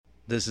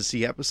This is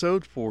the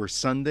episode for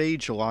Sunday,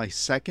 July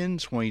 2nd,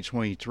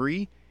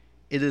 2023.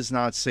 It is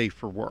not safe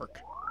for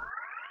work.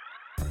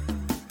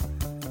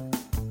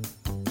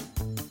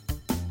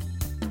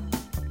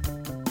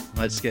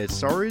 Let's get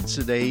started.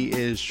 Today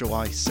is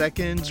July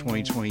 2nd,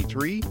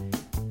 2023.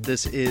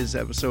 This is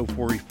episode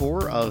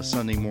 44 of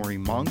Sunday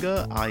Morning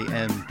Manga. I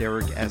am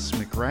Derek S.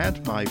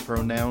 McGrath. My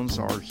pronouns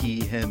are he,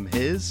 him,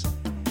 his.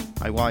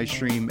 I live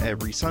stream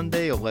every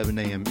Sunday, 11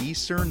 a.m.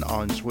 Eastern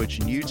on Twitch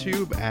and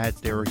YouTube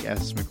at Derek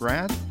S.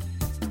 McGrath.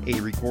 A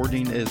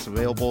recording is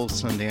available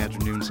Sunday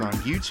afternoons on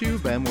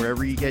YouTube and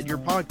wherever you get your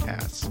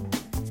podcasts.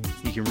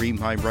 You can read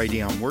my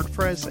writing on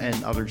WordPress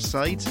and other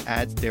sites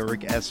at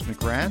Derek S.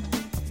 McGrath.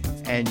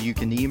 And you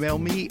can email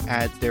me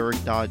at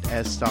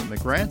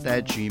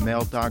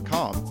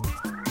derek.s.mcgrath@gmail.com.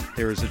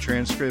 There is a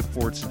transcript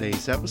for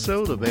today's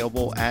episode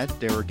available at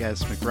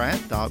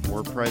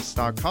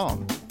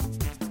dereksmcgrath.wordpress.com.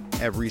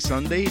 Every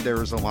Sunday,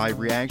 there is a live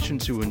reaction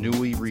to a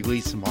newly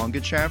released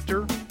manga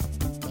chapter,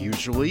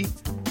 usually,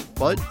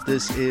 but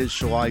this is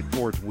July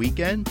 4th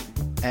weekend,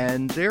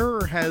 and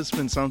there has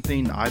been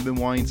something I've been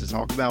wanting to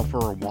talk about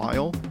for a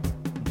while: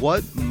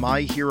 what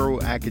My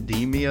Hero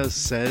Academia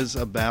says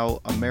about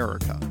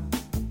America.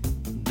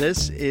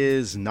 This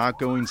is not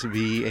going to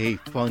be a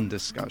fun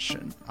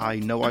discussion. I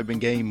know I've been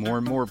getting more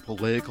and more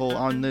political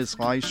on this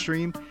live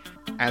stream,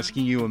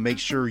 asking you to make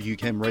sure you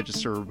can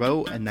register a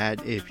vote, and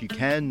that if you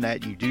can,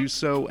 that you do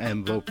so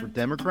and vote for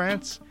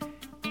Democrats.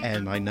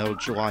 And I know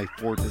July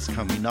 4th is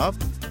coming up,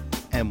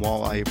 and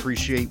while I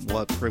appreciate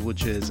what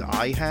privileges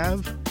I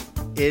have,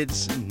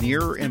 it's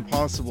near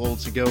impossible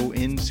to go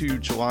into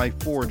July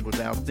 4th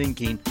without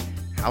thinking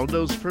how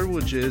those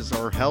privileges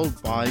are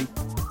held by,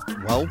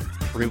 well,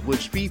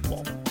 privileged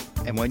people.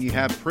 And when you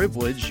have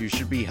privilege, you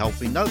should be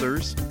helping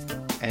others.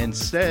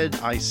 Instead,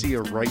 I see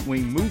a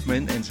right-wing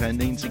movement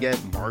intending to get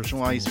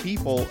marginalized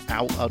people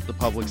out of the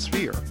public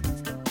sphere,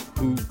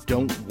 who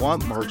don't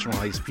want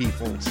marginalized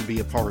people to be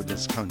a part of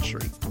this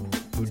country,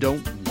 who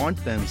don't want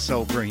them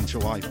celebrating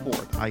July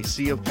 4th. I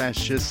see a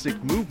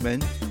fascistic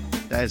movement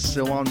that is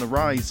still on the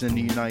rise in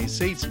the United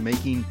States,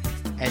 making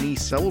any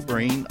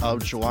celebrating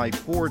of July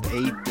 4th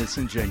a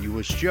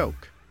disingenuous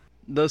joke.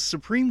 The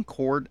Supreme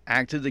Court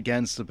acted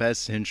against the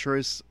best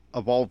interests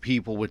of all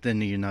people within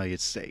the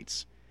United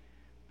States.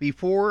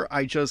 Before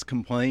I just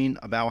complain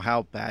about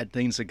how bad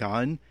things have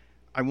gone,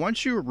 I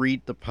want you to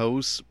read the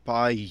post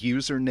by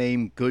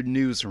username Good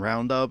News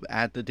Roundup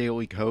at the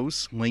Daily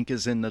Coast. Link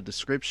is in the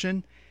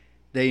description.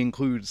 They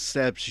include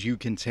steps you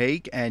can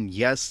take, and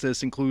yes,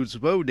 this includes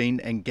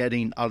voting and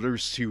getting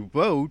others to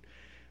vote,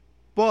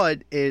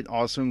 but it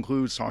also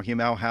includes talking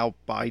about how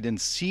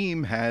Biden's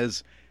team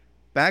has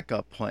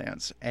backup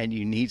plans, and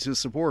you need to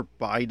support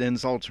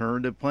Biden's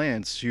alternative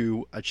plans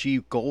to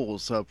achieve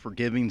goals of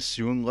forgiving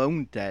student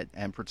loan debt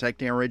and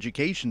protecting our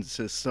education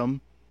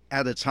system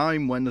at a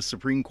time when the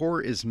Supreme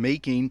Court is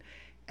making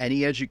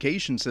any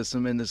education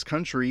system in this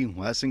country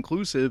less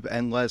inclusive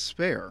and less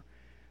fair.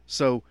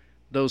 So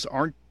those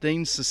aren't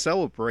things to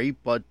celebrate,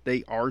 but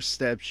they are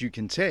steps you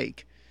can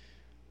take.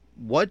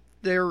 What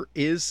there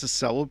is to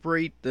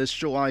celebrate this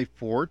July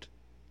 4th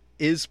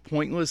is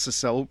pointless to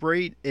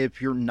celebrate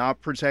if you're not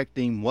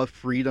protecting what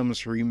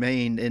freedoms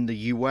remain in the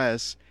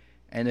U.S.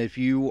 and if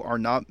you are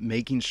not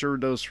making sure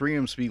those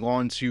freedoms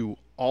belong to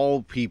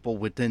all people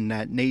within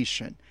that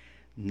nation.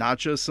 Not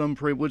just some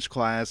privileged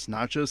class,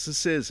 not just the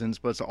citizens,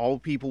 but to all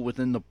people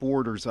within the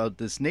borders of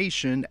this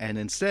nation. And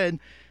instead,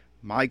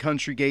 my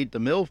country gave the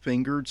middle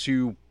finger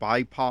to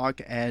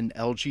BIPOC and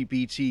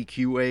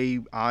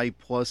LGBTQAI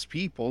plus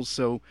people,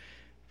 so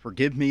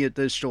forgive me at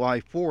this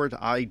July 4th,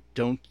 I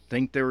don't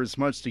think there is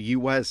much the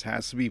U.S.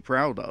 has to be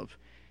proud of.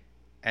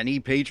 Any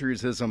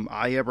patriotism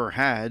I ever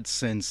had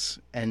since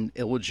an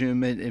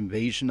illegitimate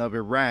invasion of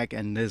Iraq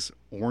and this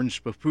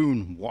orange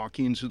buffoon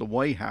walking into the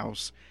White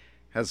House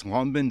has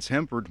long been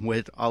tempered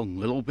with a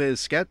little bit of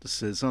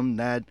skepticism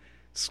that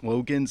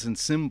slogans and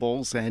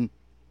symbols and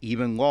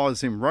even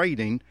laws in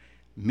writing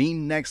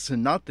mean next to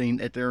nothing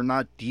if they're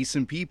not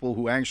decent people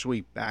who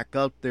actually back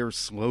up their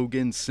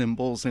slogans,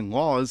 symbols, and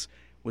laws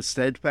with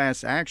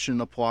steadfast action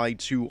applied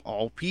to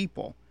all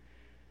people.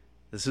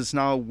 This is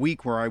not a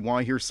week where I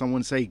want to hear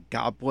someone say,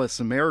 "God bless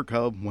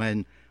America,"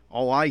 when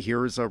all I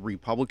hear is a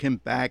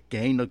Republican-backed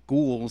gang of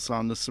ghouls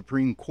on the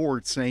Supreme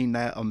Court saying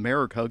that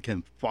America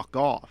can fuck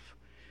off.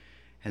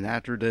 And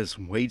after this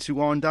way too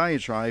long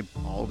diatribe,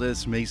 all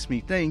this makes me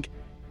think,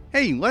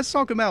 hey, let's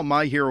talk about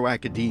My Hero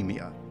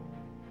Academia.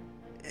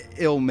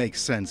 It'll make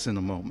sense in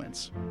a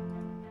moment.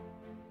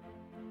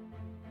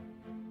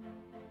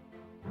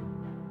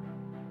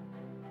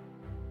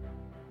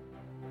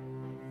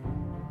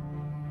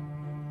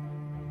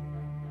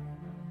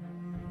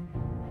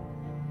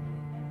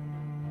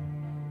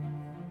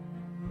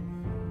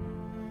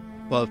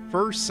 But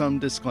first, some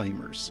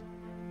disclaimers.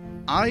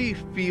 I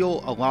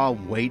feel a lot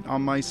of weight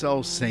on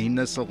myself saying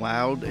this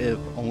aloud, if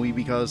only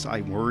because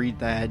I worry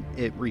that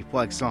it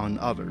reflects on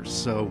others.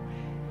 So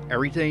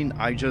everything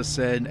I just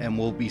said and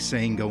will be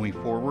saying going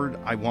forward,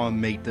 I want to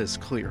make this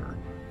clear.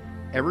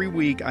 Every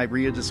week I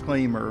read a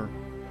disclaimer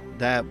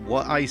that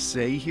what I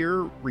say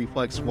here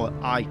reflects what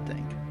I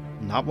think,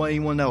 not what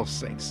anyone else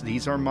thinks.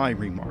 These are my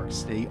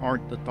remarks. They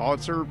aren't the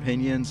thoughts or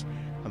opinions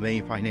of any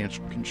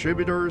financial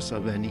contributors,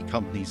 of any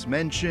companies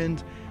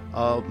mentioned,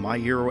 of My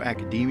Hero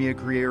Academia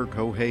creator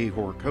Kohei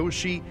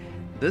Horikoshi.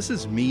 This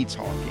is me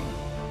talking,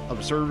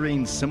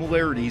 observing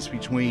similarities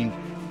between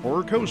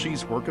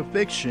Horikoshi's work of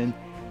fiction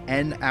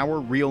and our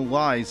real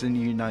lives in the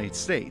United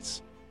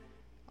States.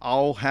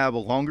 I'll have a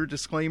longer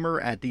disclaimer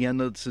at the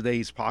end of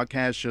today's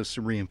podcast just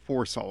to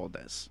reinforce all of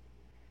this.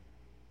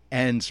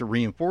 And to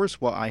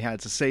reinforce what I had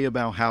to say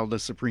about how the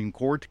Supreme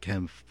Court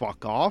can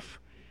fuck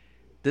off,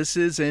 this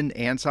is an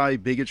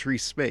anti-bigotry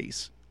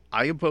space.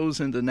 I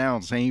oppose and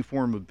denounce any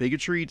form of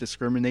bigotry,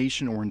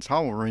 discrimination, or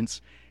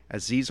intolerance,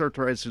 as these are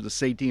threats to the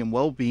safety and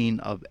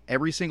well-being of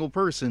every single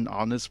person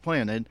on this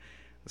planet,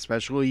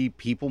 especially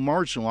people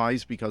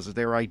marginalized because of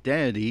their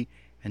identity,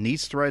 and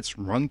these threats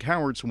run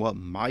counter to what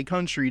my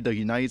country, the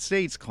United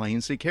States,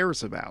 claims it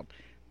cares about: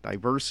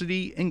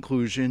 diversity,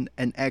 inclusion,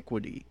 and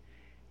equity.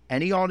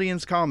 Any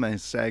audience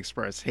comments that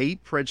express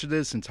hate,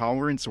 prejudice,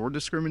 intolerance, or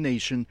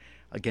discrimination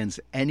against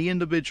any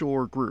individual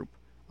or group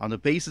on the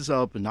basis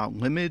of, but not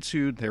limited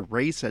to, their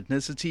race,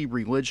 ethnicity,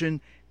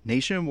 religion,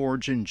 nation of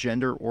origin,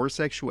 gender, or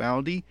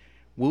sexuality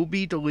will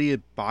be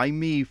deleted by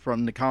me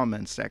from the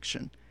comments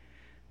section.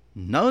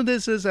 None of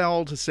this is at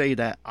all to say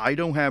that I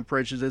don't have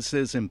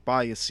prejudices and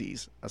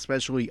biases,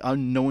 especially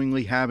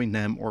unknowingly having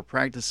them or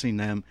practicing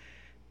them,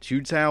 due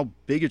to how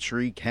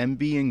bigotry can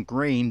be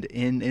ingrained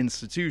in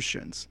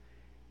institutions.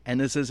 And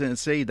this isn't to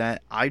say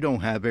that I don't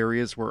have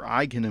areas where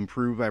I can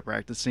improve at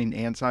practicing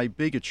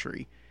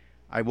anti-bigotry.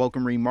 I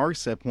welcome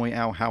remarks that point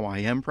out how I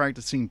am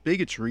practicing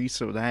bigotry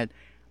so that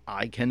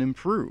I can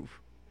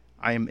improve.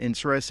 I am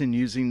interested in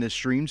using this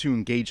stream to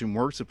engage in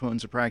works to put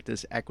into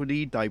practice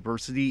equity,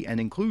 diversity,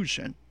 and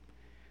inclusion.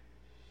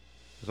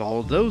 With all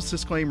of those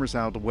disclaimers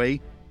out of the way,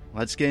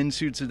 let's get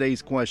into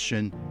today's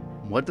question: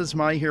 what does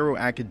My Hero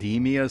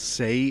Academia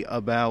say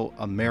about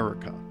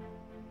America?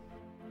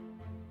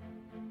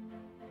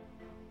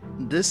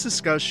 This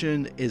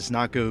discussion is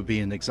not going to be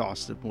an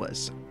exhaustive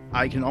list.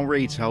 I can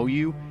already tell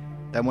you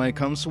that when it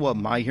comes to what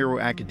My Hero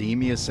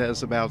Academia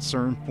says about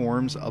certain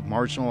forms of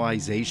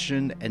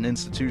marginalization and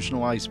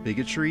institutionalized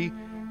bigotry,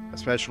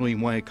 especially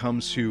when it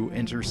comes to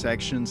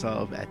intersections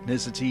of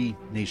ethnicity,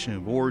 nation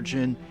of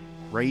origin,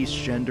 race,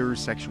 gender,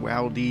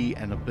 sexuality,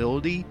 and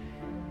ability,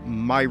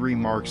 my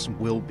remarks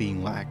will be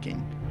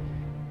lacking.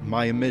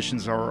 My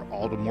omissions are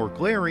all the more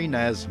glaring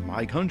as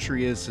my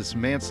country is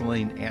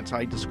dismantling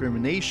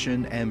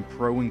anti-discrimination and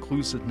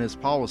pro-inclusiveness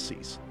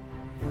policies.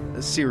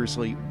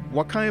 Seriously,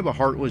 what kind of a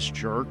heartless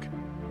jerk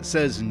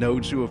says no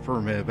to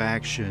affirmative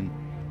action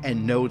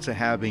and no to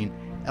having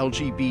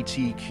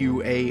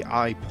LGBTQAI+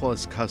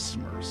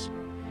 customers?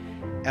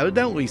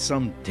 Evidently,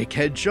 some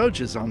dickhead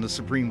judges on the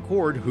Supreme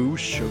Court who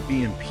should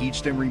be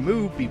impeached and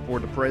removed before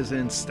the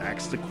president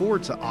stacks the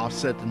court to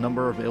offset the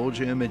number of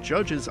illegitimate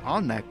judges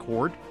on that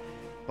court.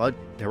 But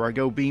there I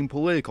go being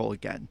political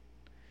again.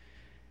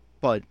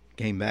 But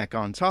getting back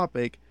on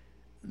topic,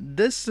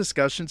 this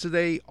discussion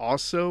today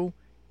also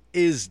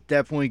is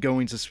definitely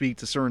going to speak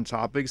to certain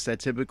topics that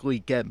typically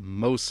get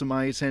most of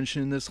my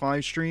attention in this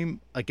live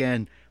stream.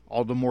 Again,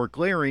 all the more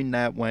glaring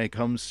that when it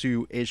comes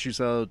to issues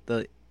of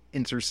the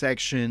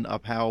intersection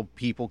of how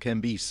people can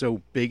be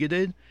so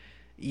bigoted,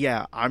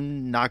 yeah,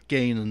 I'm not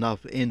getting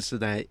enough into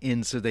that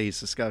in today's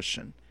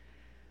discussion.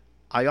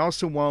 I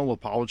also want to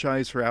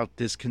apologize for how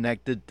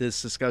disconnected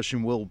this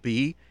discussion will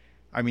be.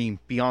 I mean,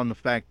 beyond the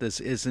fact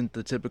this isn't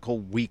the typical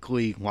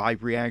weekly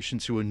live reaction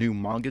to a new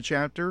manga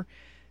chapter,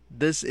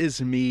 this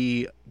is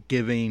me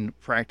giving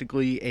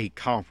practically a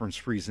conference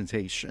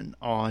presentation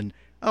on,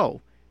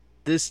 oh,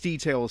 this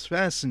detail is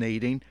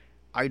fascinating.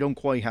 I don't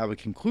quite have a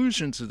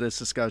conclusion to this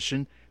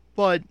discussion,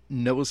 but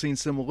noticing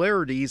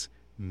similarities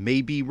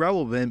may be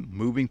relevant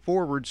moving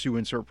forward to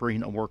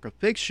interpreting a work of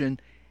fiction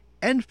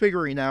and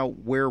figuring out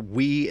where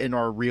we in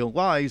our real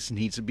lives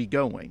need to be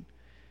going.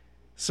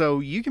 So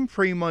you can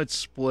pretty much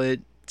split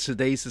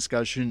today's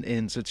discussion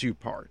into two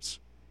parts: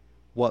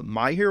 what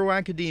My Hero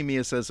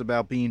Academia says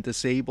about being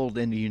disabled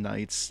in the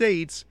United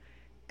States,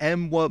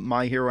 and what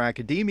My Hero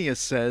Academia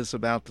says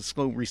about the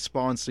slow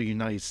response the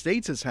United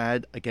States has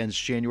had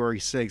against January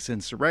 6th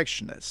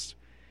insurrectionists.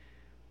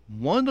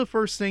 One of the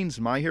first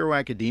things My Hero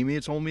Academia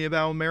told me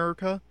about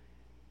America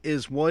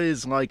is what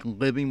it's like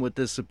living with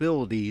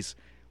disabilities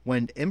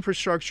when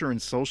infrastructure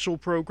and social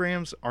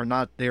programs are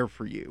not there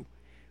for you.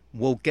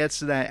 We'll get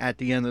to that at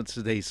the end of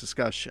today's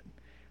discussion.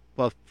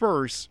 But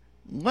first,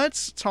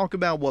 let's talk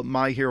about what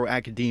My Hero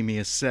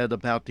Academia said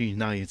about the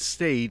United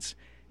States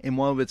in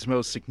one of its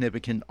most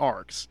significant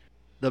arcs,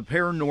 the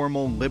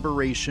Paranormal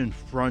Liberation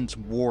Front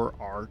War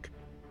arc,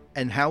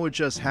 and how it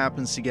just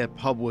happens to get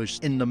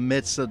published in the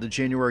midst of the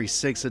January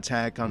 6th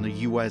attack on the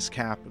U.S.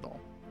 Capitol.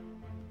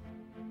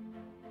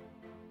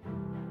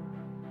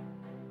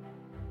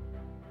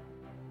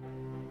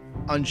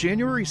 On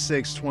January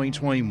 6,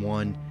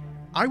 2021,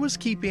 I was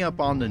keeping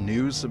up on the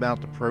news about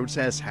the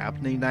protests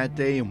happening that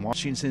day in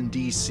Washington,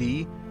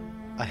 D.C.,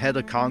 ahead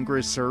of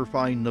Congress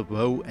certifying the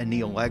vote and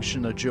the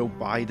election of Joe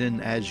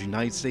Biden as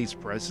United States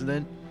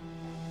President.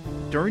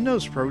 During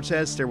those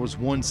protests, there was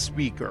one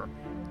speaker,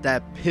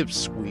 that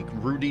pipsqueak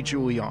Rudy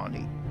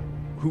Giuliani,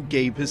 who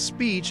gave his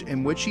speech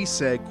in which he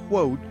said,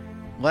 quote,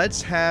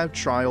 "Let's have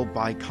trial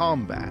by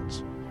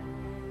combat."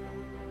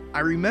 I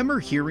remember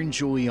hearing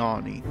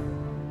Giuliani,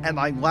 and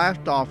I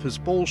laughed off his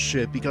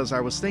bullshit because I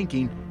was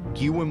thinking,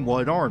 you and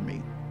what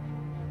army?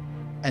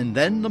 And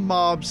then the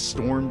mob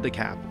stormed the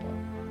Capitol.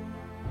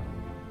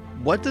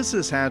 What does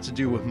this have to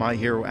do with My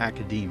Hero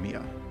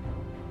Academia?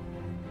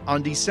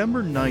 On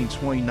December 9,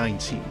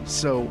 2019,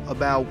 so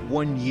about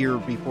 1 year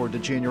before the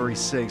January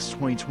 6,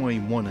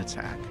 2021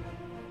 attack,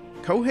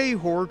 Kohei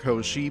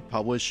Horikoshi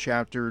published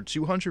chapter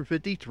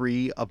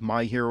 253 of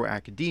My Hero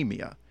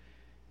Academia.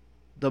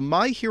 The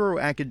My Hero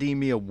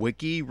Academia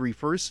wiki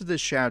refers to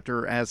this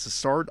chapter as the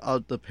start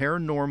of the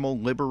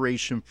Paranormal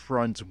Liberation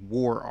Front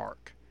war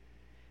arc.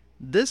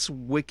 This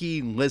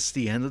wiki lists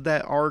the end of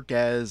that arc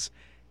as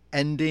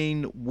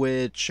ending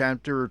with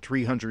chapter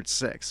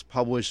 306,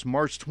 published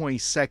March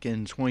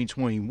 22nd,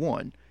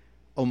 2021,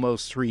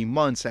 almost 3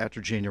 months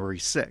after January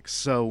 6th.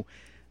 So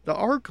the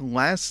arc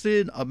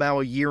lasted about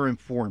a year and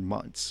 4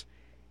 months.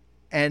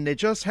 And it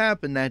just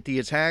happened that the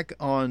attack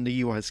on the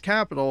U.S.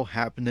 Capitol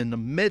happened in the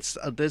midst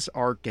of this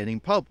arc getting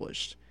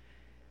published.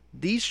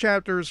 These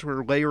chapters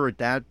were later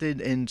adapted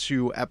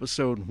into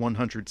episode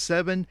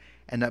 107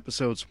 and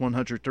episodes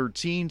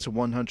 113 to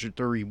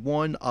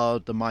 131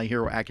 of the My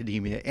Hero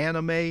Academia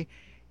anime,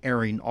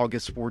 airing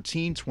August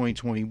 14,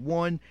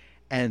 2021,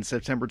 and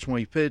September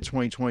 25,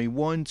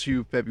 2021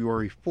 to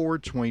February 4,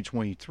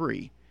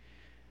 2023.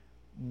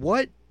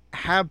 What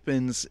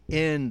happens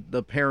in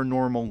the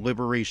Paranormal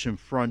Liberation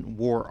Front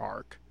war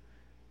arc?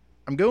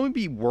 I'm going to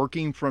be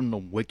working from the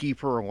wiki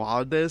for a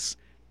lot of this.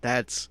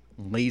 That's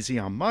lazy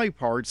on my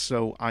part,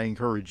 so I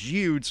encourage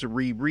you to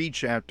reread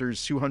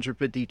chapters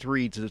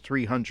 253 to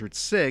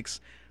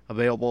 306,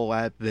 available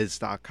at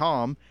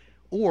viz.com,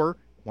 or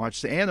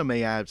watch the anime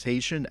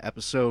adaptation,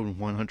 episode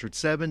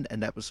 107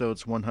 and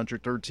episodes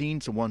 113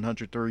 to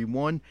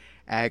 131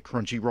 at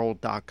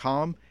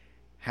crunchyroll.com,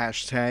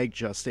 hashtag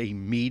just a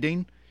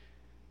meeting.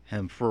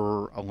 And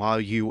for a lot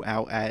of you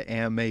out at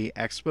Anime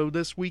Expo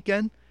this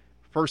weekend,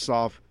 first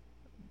off,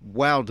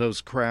 wow,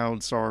 those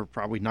crowds are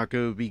probably not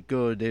going to be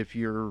good if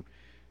you're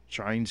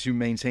trying to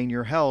maintain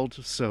your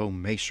health, so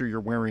make sure you're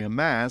wearing a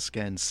mask.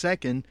 And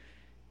second,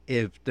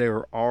 if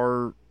there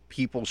are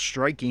people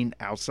striking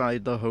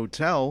outside the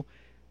hotel,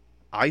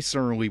 I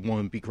certainly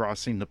wouldn't be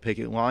crossing the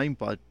picket line,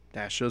 but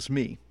that's just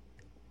me.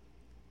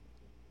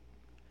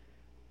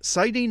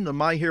 Citing the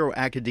My Hero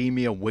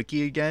Academia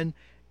wiki again,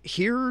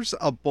 here's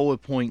a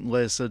bullet point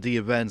list of the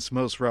events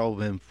most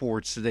relevant for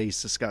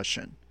today's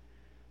discussion.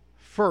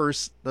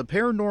 First, the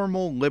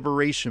Paranormal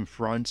Liberation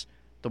Front,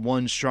 the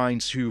ones trying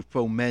to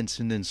foment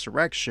an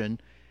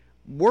insurrection,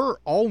 were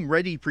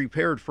already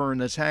prepared for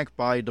an attack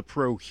by the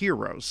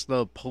pro-heroes,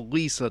 the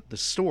police of the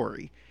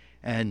story.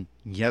 And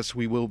yes,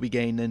 we will be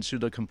getting into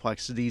the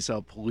complexities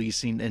of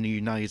policing in the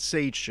United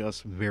States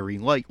just very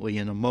lightly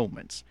in a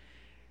moment.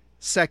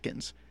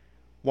 Second,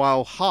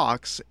 while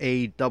Hawks,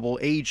 a double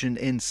agent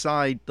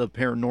inside the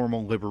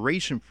Paranormal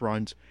Liberation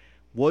Front,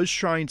 was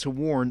trying to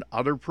warn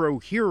other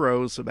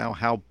pro-heroes about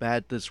how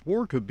bad this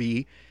war could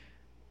be,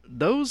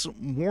 those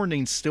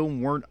warnings still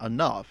weren't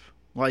enough.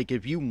 Like,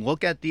 if you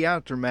look at the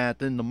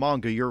aftermath in the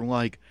manga, you're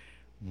like,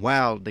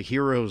 wow, the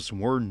heroes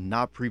were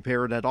not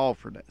prepared at all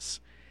for this.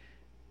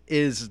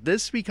 Is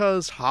this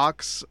because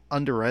Hawks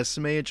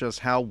underestimated just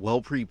how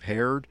well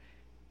prepared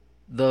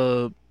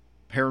the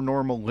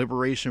Paranormal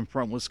Liberation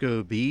Front was going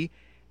to be,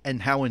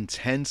 and how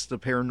intense the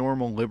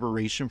Paranormal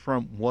Liberation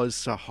Front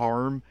was to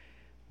harm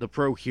the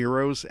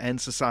pro-heroes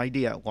and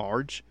society at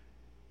large?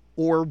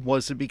 Or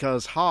was it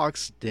because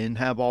Hawks didn't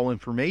have all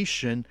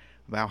information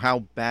about how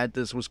bad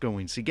this was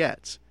going to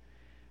get?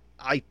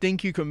 I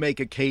think you can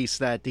make a case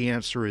that the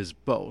answer is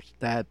both,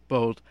 that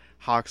both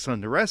Hawks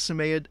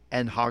underestimated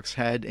and Hawks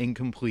had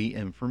incomplete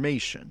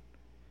information.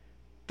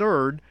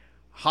 Third,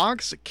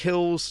 Hawks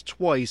kills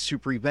twice to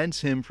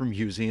prevent him from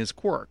using his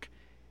quirk.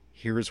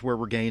 Here's where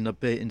we're getting a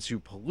bit into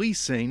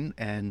policing,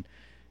 and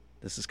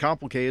this is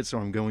complicated, so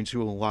I'm going to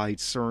elide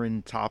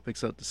certain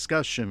topics of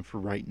discussion for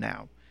right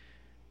now.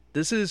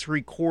 This is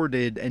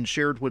recorded and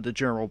shared with the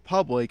general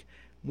public,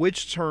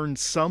 which turns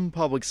some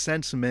public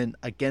sentiment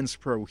against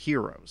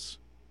pro-heroes.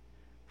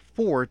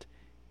 Fourth,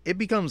 it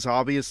becomes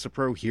obvious the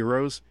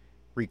pro-heroes,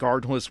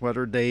 regardless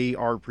whether they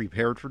are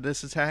prepared for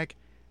this attack,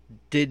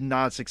 did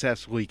not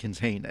successfully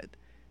contain it.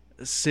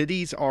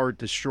 Cities are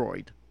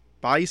destroyed.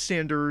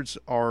 Bystanders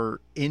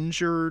are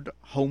injured,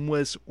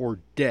 homeless, or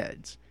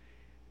dead.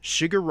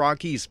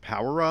 Shigaraki's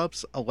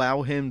power-ups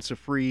allow him to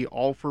free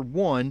All for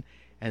One,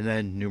 and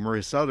then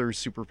numerous other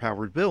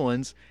superpowered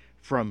villains,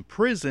 from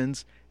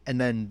prisons,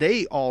 and then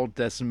they all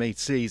decimate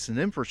cities and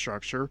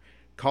infrastructure,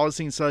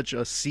 causing such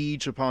a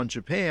siege upon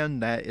Japan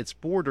that its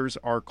borders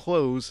are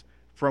closed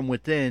from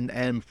within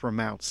and from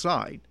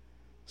outside.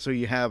 So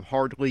you have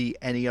hardly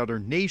any other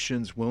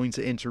nations willing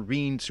to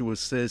intervene to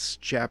assist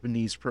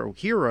Japanese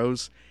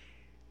pro-heroes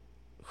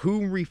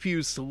who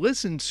refuse to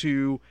listen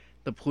to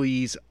the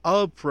pleas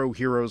of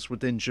pro-heroes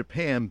within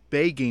Japan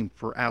begging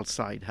for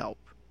outside help.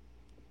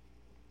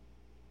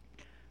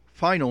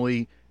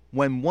 Finally,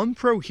 when one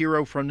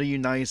pro-hero from the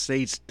United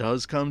States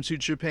does come to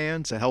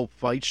Japan to help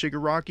fight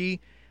Shigaraki,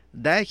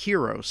 that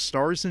hero,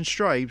 Stars and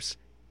Stripes,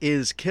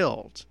 is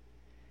killed.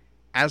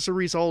 As a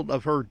result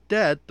of her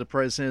death, the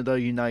President of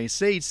the United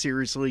States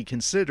seriously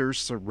considers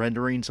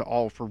surrendering to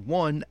All for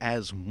One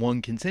as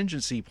one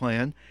contingency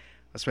plan,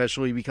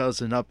 especially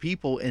because enough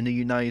people in the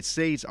United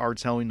States are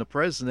telling the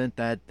President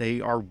that they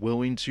are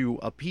willing to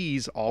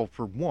appease All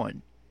for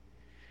One.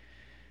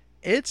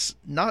 It's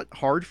not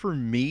hard for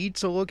me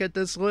to look at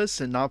this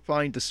list and not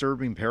find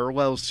disturbing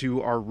parallels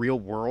to our real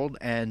world,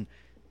 and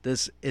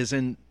this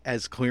isn't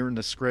as clear in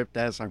the script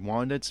as I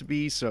wanted it to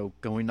be, so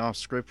going off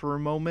script for a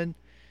moment.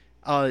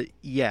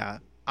 Yeah,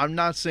 I'm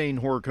not saying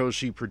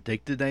Horikoshi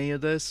predicted any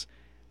of this.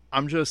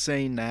 I'm just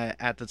saying that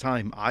at the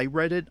time I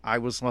read it, I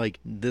was like,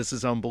 this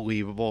is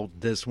unbelievable,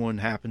 this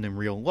wouldn't happen in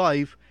real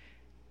life.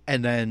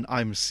 And then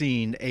I'm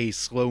seeing a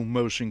slow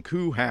motion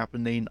coup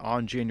happening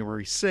on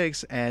January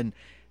 6th, and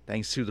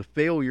thanks to the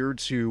failure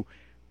to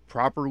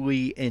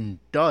properly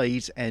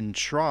indict and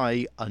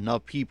try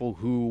enough people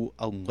who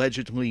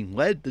allegedly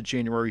led the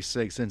January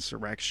 6th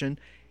insurrection,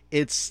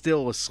 it's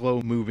still a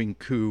slow moving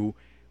coup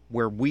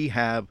where we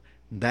have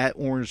that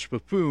orange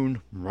buffoon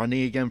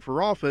running again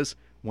for office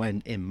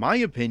when, in my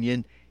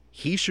opinion,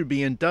 he should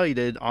be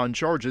indicted on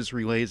charges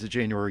related to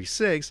January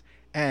 6th,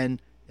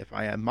 and if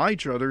I had my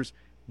druthers,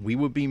 we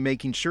would be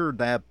making sure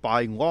that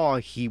by law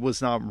he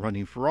was not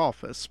running for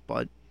office,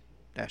 but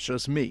that's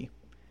just me.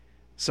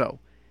 So,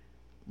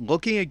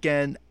 looking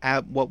again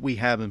at what we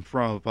have in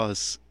front of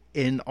us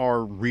in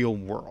our real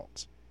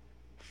world.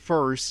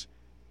 First,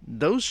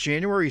 those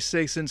January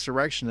 6th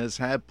insurrectionists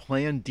had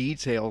planned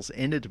details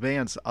in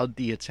advance of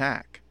the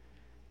attack.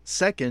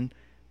 Second,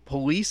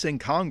 police and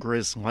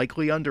Congress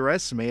likely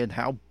underestimated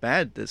how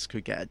bad this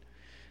could get.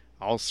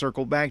 I'll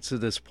circle back to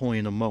this point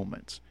in a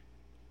moment.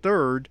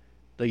 Third,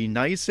 the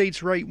United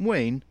States right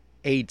wing,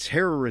 a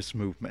terrorist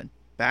movement,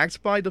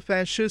 backed by the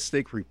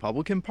fascistic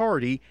Republican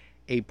Party,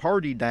 a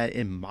party that,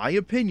 in my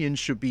opinion,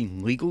 should be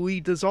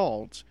legally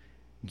dissolved,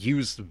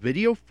 used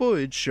video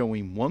footage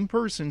showing one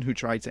person who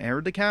tried to enter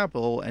the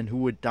Capitol and who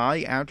would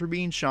die after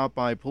being shot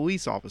by a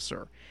police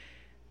officer.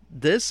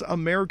 This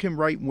American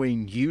right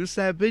wing used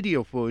that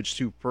video footage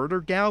to further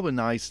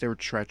galvanize their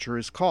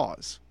treacherous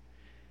cause.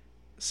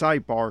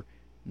 Sidebar,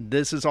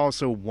 this is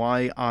also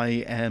why I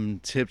am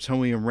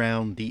tiptoeing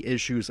around the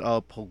issues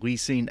of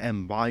policing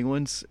and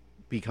violence,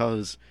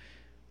 because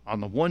on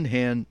the one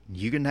hand,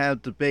 you can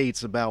have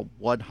debates about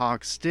what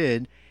Hawks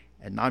did,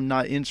 and I'm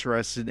not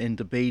interested in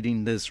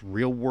debating this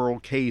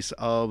real-world case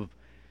of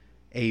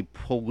a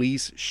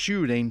police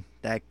shooting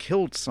that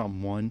killed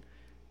someone,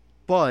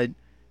 but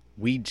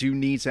we do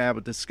need to have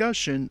a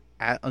discussion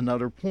at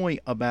another point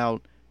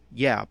about,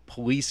 yeah,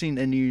 policing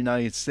in the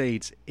United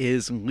States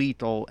is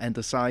lethal and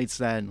decides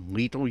that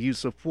lethal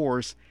use of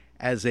force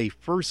as a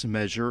first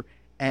measure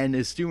and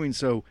is doing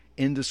so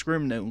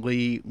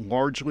indiscriminately,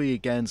 largely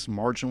against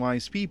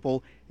marginalized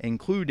people,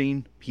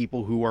 including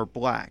people who are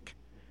black.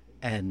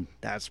 And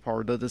that's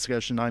part of the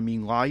discussion I'm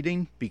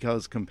eliding,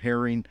 because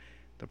comparing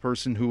the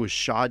person who was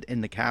shot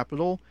in the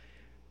Capitol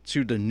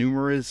to the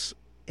numerous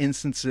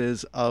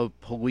instances of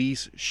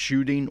police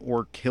shooting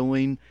or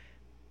killing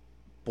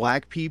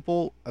black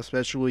people,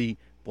 especially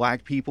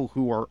black people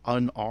who are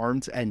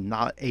unarmed and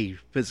not a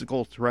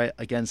physical threat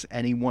against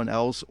anyone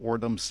else or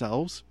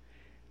themselves,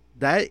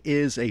 that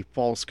is a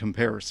false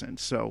comparison.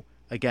 So,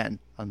 again,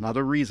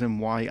 another reason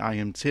why I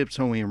am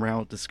tiptoeing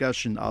around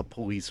discussion of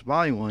police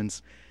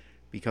violence,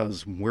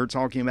 because we're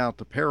talking about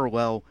the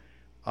parallel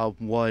of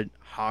what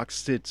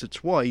Hawks did to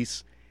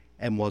Twice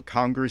and what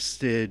Congress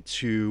did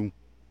to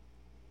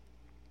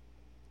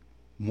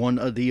one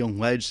of the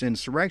alleged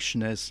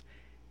insurrectionists,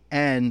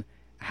 and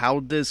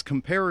how this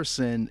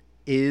comparison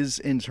is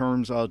in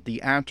terms of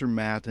the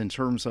aftermath, in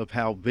terms of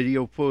how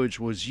video footage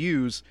was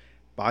used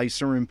by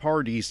certain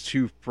parties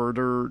to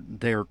further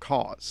their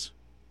cause.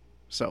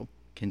 So,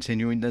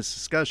 continuing this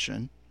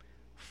discussion.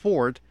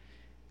 Fourth,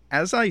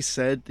 as I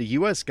said, the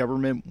US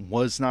government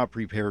was not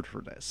prepared for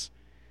this.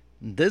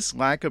 This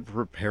lack of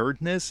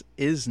preparedness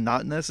is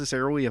not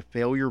necessarily a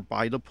failure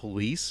by the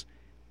police,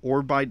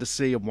 or by the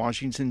city of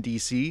Washington,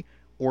 D.C.,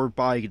 or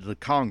by the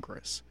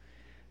Congress.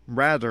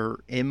 Rather,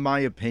 in my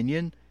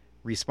opinion,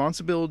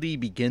 responsibility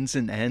begins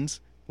and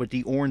ends with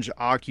the orange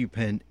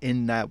occupant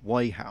in that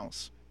White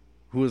House,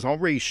 who has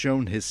already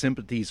shown his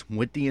sympathies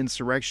with the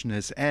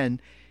insurrectionists,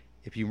 and,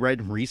 if you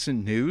read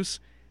recent news,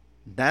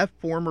 that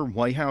former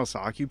White House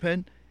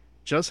occupant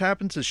just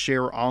happened to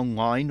share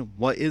online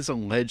what is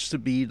alleged to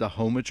be the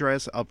home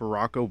address of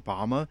Barack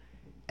Obama,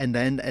 and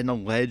then an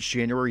alleged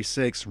January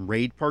 6th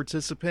raid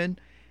participant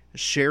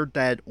shared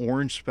that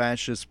orange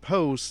fascist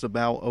post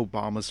about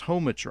Obama's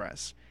home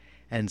address,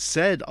 and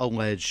said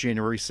alleged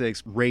January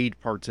 6th raid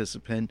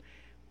participant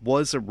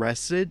was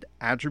arrested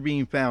after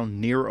being found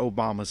near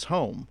Obama's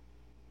home.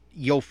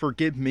 You'll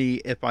forgive me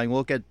if I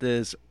look at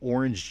this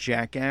orange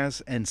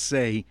jackass and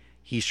say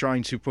he's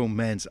trying to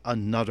foment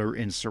another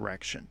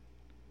insurrection.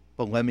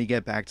 But let me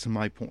get back to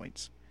my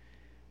points.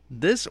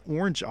 This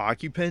orange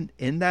occupant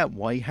in that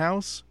White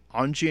House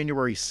on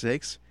January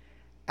 6th,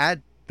 at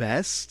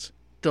best,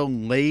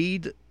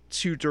 delayed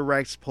to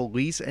direct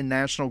police and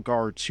National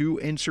Guard to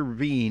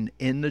intervene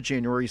in the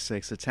January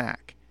 6th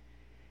attack.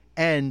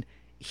 And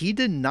he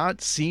did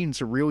not seem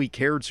to really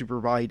care to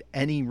provide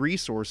any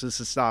resources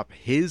to stop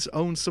his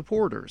own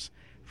supporters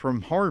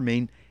from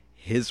harming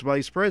his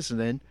vice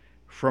president,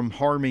 from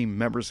harming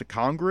members of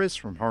Congress,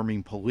 from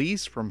harming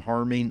police, from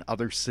harming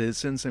other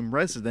citizens and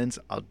residents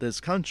of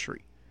this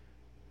country.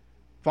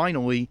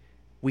 Finally,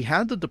 we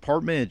had the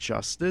Department of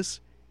Justice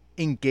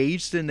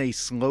engaged in a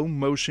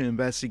slow-motion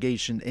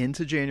investigation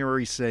into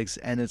January 6th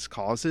and its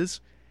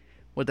causes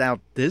without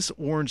this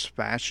orange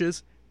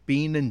fascist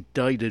being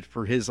indicted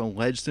for his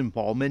alleged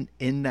involvement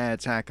in that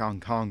attack on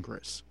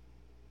Congress.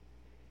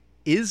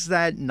 Is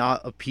that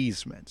not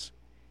appeasement?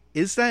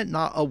 Is that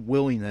not a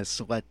willingness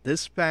to let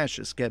this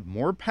fascist get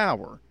more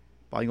power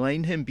by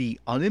letting him be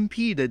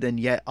unimpeded in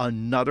yet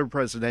another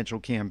presidential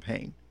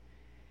campaign?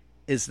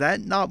 Is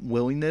that not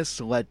willingness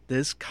to let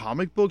this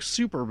comic book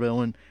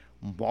supervillain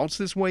waltz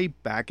his way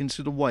back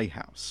into the White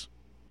House?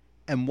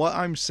 And what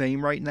I'm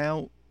saying right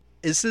now,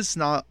 is this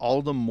not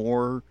all the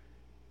more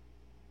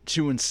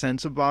to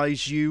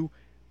incentivize you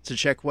to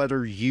check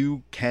whether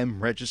you can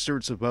register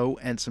to vote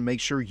and to make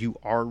sure you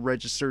are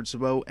registered to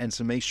vote and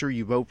to make sure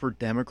you vote for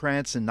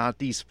Democrats and not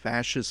these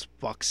fascist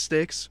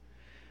fucksticks?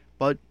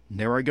 But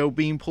there I go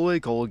being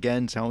political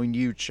again, telling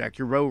you check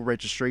your vote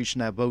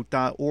registration at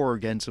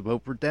vote.org and to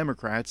vote for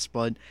Democrats,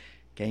 but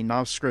getting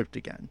off script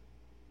again.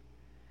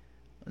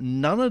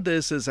 None of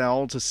this is at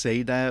all to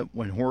say that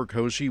when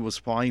Horikoshi was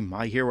flying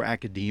My Hero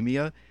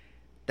Academia,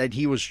 that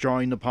he was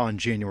drawing upon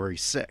January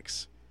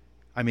 6th.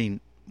 I mean,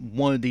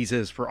 one of these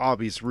is, for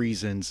obvious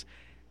reasons,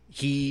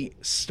 he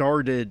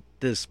started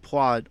this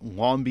plot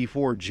long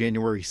before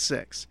January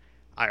 6th.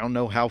 I don't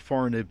know how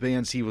far in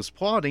advance he was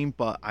plotting,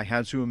 but I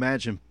had to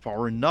imagine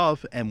far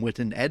enough and with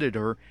an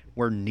editor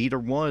where neither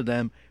one of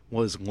them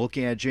was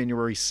looking at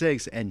January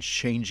 6th and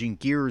changing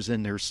gears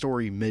in their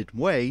story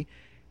midway.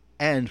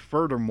 And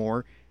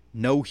furthermore,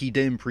 no, he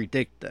didn't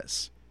predict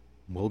this.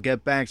 We'll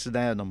get back to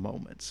that in a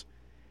moment.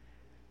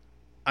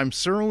 I'm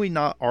certainly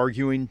not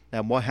arguing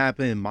that what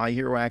happened in My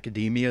Hero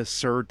Academia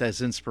served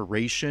as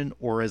inspiration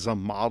or as a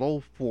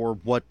model for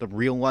what the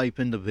real-life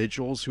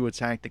individuals who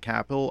attacked the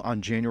Capitol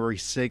on January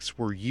 6th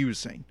were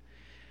using.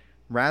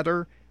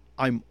 Rather,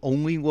 I'm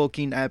only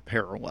looking at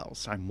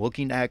parallels. I'm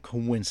looking at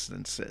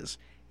coincidences,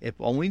 if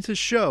only to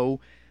show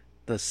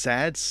the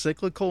sad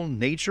cyclical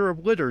nature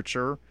of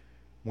literature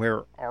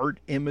where art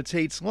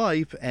imitates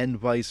life and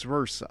vice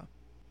versa.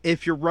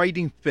 If you're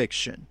writing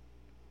fiction,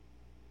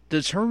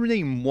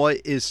 determining what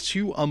is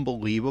too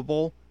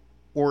unbelievable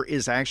or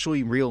is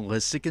actually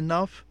realistic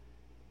enough,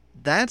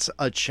 that's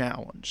a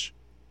challenge.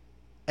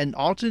 And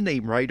often a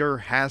writer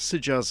has to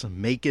just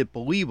make it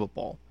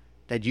believable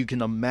that you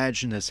can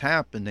imagine this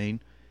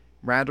happening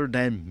rather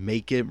than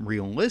make it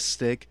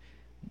realistic.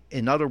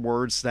 In other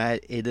words,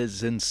 that it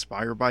is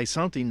inspired by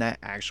something that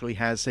actually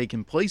has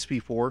taken place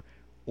before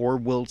or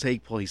will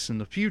take place in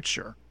the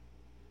future.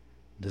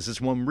 This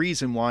is one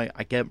reason why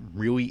I get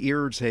really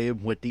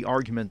irritated with the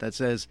argument that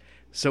says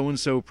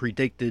so-and-so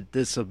predicted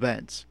this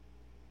event.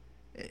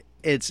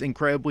 It's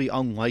incredibly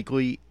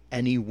unlikely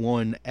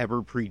anyone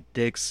ever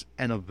predicts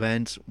an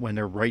event when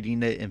they're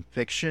writing it in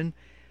fiction,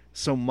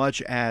 so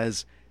much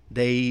as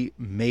they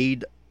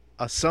made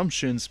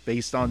assumptions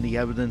based on the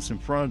evidence in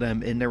front of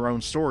them in their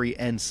own story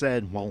and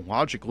said, well,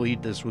 logically,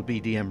 this would be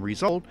the end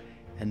result.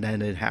 And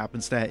then it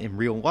happens that in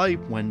real life,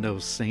 when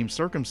those same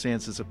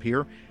circumstances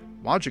appear,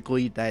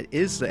 logically, that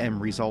is the end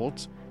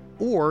result.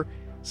 Or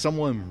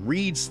someone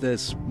reads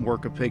this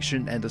work of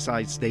fiction and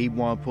decides they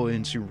want to put it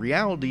into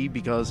reality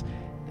because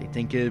they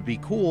think it'd be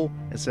cool,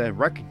 instead of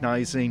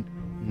recognizing,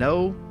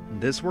 no,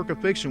 this work of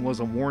fiction was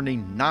a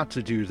warning not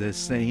to do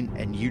this thing,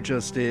 and you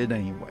just did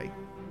anyway.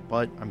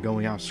 But I'm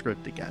going off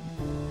script again.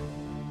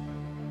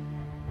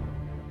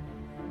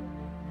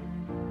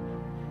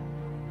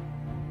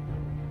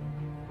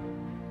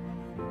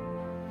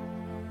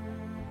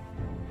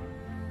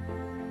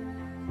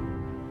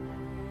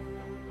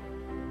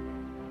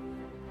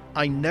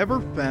 I never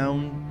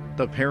found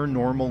the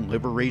Paranormal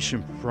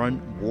Liberation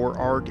Front war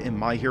arc in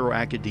My Hero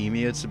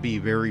Academia to be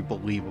very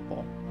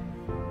believable.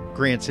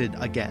 Granted,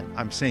 again,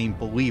 I'm saying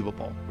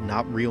believable,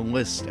 not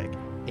realistic.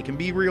 It can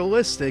be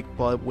realistic,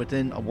 but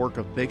within a work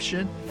of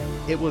fiction,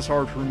 it was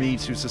hard for me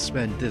to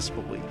suspend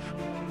disbelief.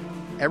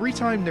 Every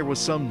time there was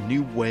some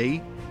new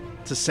way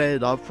to set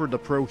it up for the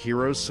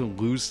pro-heroes to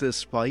lose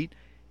this fight,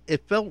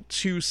 it felt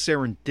too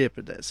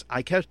serendipitous.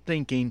 I kept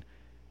thinking,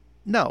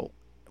 no,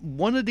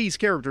 one of these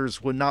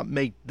characters would not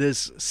make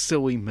this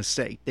silly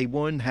mistake. They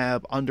wouldn't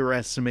have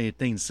underestimated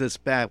things this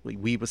badly.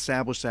 We've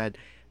established that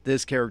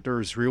this character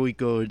is really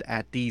good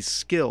at these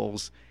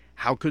skills.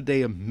 How could they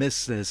have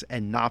missed this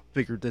and not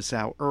figured this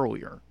out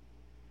earlier?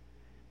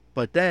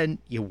 But then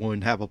you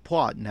wouldn't have a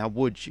plot, now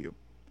would you?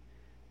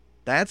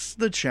 That's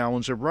the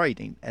challenge of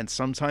writing, and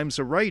sometimes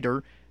a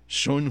writer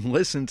shouldn't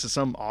listen to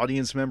some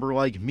audience member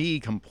like me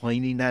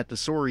complaining that the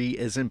story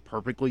isn't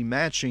perfectly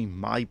matching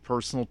my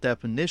personal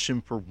definition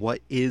for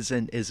what is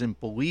and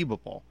isn't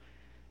believable.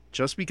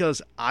 Just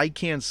because I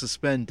can't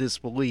suspend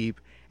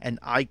disbelief and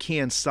I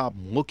can't stop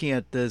looking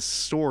at this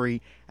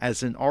story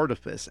as an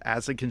artifice,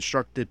 as a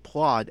constructed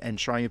plot, and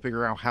trying to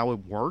figure out how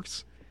it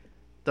works,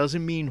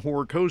 doesn't mean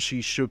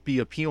Horikoshi should be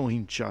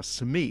appealing just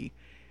to me.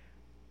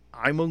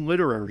 I'm a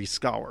literary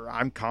scholar.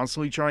 I'm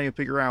constantly trying to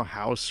figure out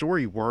how a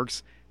story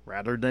works,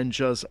 rather than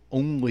just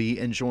only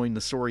enjoying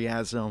the story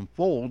as it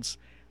unfolds.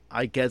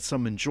 I get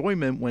some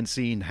enjoyment when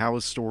seeing how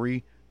a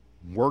story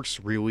works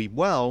really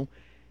well,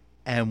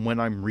 and when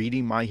I'm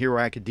reading My Hero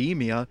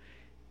Academia,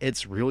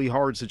 it's really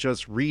hard to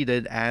just read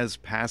it as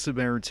passive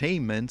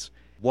entertainment.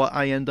 What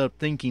I end up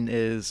thinking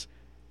is,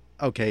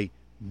 okay,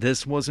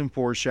 this wasn't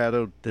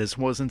foreshadowed, this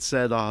wasn't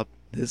set up,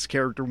 this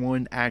character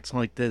wouldn't act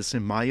like this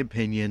in my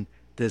opinion,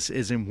 this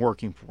isn't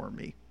working for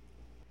me.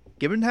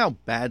 Given how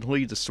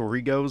badly the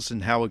story goes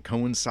and how it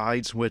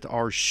coincides with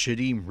our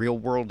shitty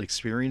real-world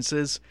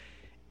experiences,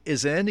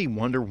 is it any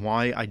wonder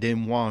why I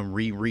didn't want to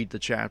reread the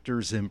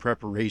chapters in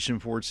preparation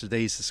for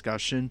today's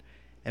discussion,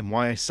 and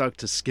why I stuck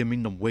to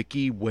skimming the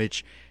wiki,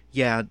 which,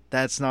 yeah,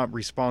 that's not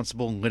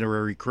responsible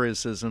literary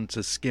criticism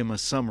to skim a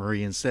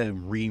summary instead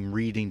of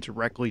rereading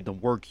directly the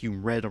work you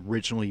read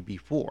originally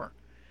before.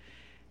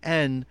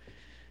 And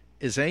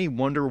is it any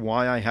wonder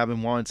why I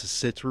haven't wanted to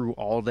sit through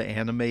all the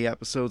anime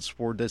episodes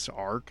for this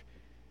arc?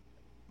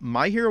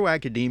 My Hero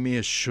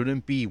Academia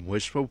shouldn't be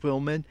wish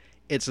fulfillment.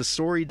 It's a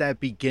story that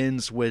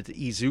begins with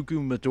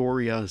Izuku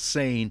Midoriya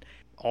saying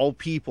all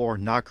people are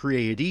not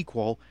created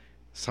equal,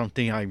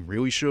 something I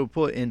really should have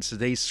put in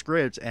today's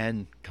script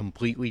and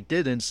completely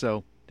didn't,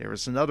 so there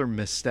was another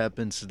misstep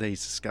in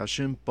today's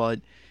discussion. But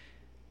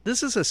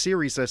this is a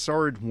series that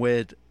started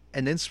with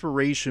an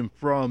inspiration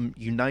from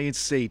United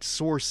States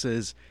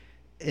sources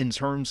in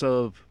terms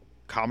of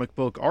comic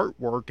book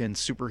artwork and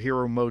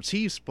superhero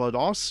motifs, but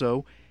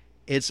also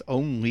its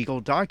own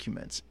legal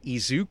documents.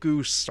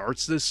 Izuku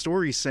starts this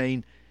story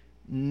saying,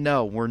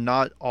 no, we're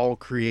not all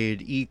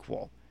created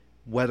equal.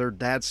 Whether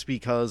that's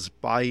because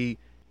by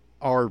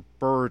our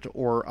birth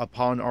or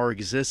upon our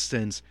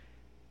existence,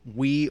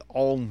 we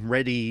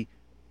already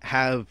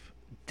have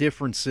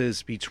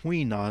differences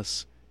between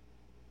us,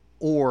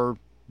 or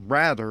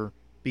rather,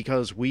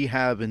 because we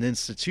have an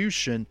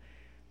institution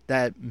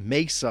that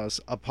makes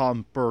us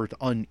upon birth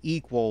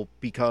unequal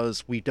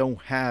because we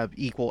don't have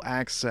equal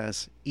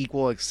access,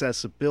 equal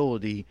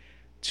accessibility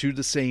to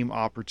the same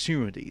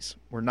opportunities.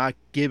 We're not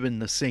given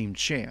the same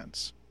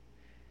chance.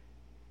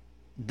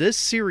 This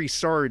series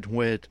started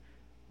with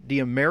the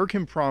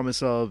American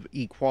promise of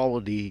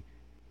equality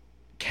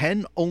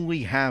can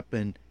only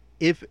happen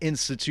if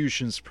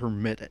institutions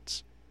permit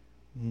it.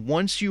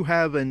 Once you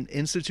have an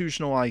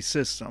institutionalized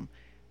system,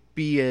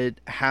 be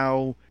it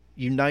how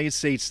United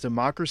States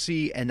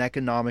democracy and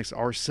economics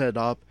are set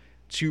up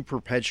to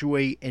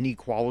perpetuate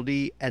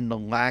inequality and the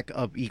lack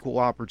of equal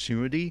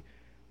opportunity,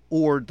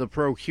 or the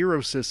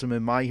pro-hero system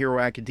in My Hero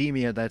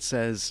Academia that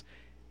says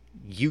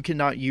you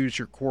cannot use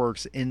your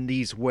quirks in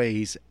these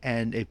ways,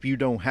 and if you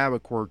don't have a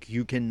quirk,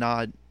 you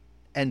cannot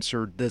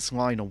enter this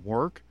line of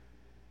work.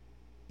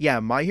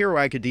 Yeah, My Hero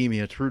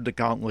Academia threw the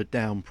gauntlet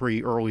down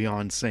pretty early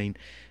on, saying,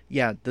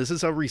 yeah, this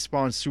is a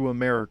response to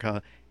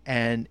America,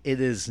 and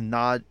it is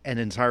not an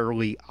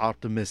entirely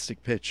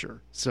optimistic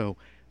picture. So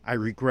I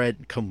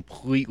regret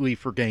completely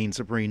forgetting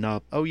to bring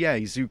up, oh yeah,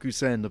 Izuku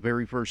said in the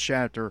very first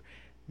chapter,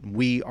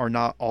 we are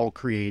not all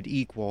created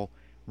equal,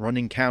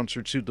 running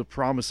counter to the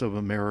promise of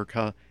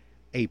America,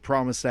 a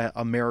promise that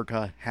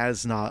America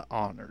has not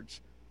honored.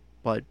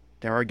 But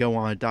there I go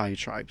on a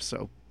diatribe,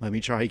 so let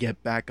me try to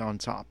get back on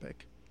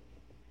topic.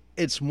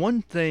 It's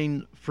one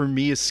thing for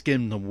me to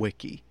skim the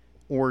wiki,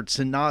 or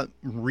to not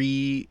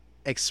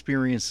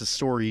experience the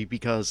story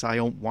because I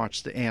don't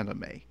watch the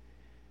anime.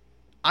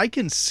 I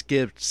can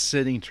skip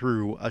sitting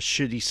through a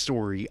shitty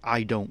story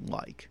I don't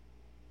like.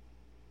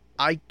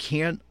 I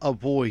can't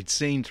avoid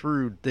seeing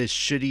through this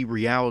shitty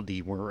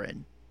reality we're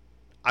in.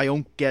 I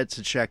don't get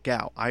to check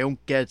out. I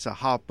don't get to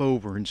hop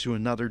over into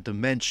another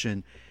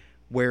dimension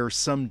where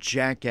some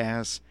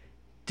jackass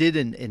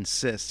didn't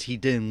insist he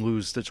didn't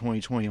lose the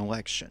 2020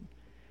 election.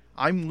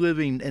 I'm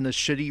living in a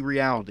shitty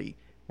reality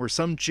where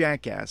some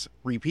jackass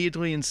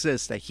repeatedly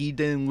insists that he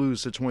didn't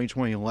lose the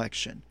 2020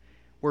 election,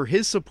 where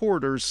his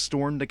supporters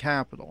stormed the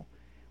Capitol,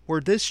 where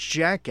this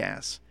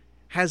jackass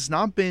has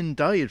not been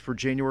indicted for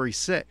January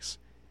 6th.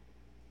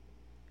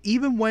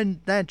 Even when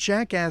that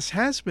jackass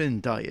has been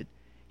indicted,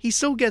 he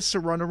still gets to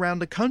run around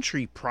the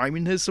country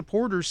priming his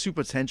supporters to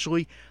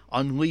potentially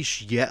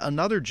unleash yet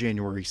another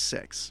January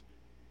 6th.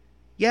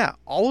 Yeah,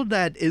 all of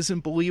that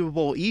isn't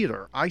believable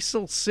either. I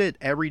still sit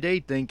every day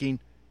thinking,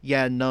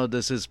 yeah, no,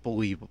 this is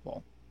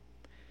believable.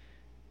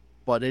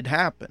 But it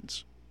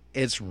happens.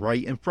 It's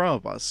right in front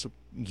of us.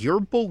 Your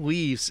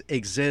beliefs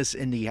exist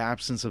in the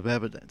absence of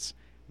evidence.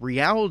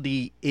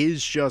 Reality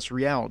is just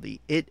reality.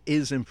 It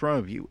is in front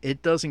of you.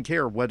 It doesn't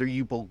care whether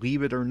you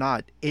believe it or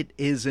not. It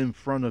is in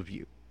front of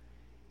you.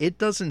 It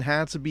doesn't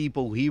have to be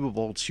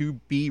believable to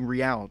be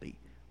reality.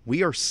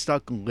 We are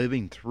stuck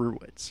living through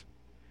it.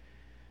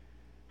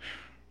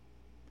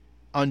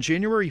 On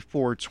January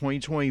 4,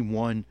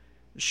 2021,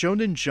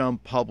 Shonen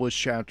Jump published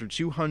chapter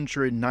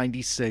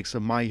 296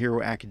 of My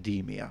Hero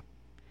Academia.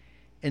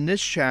 In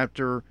this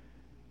chapter,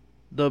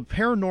 the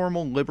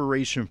Paranormal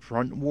Liberation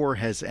Front War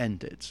has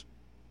ended,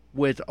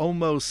 with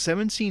almost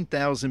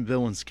 17,000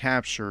 villains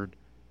captured,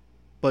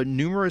 but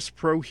numerous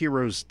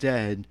pro-heroes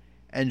dead,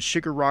 and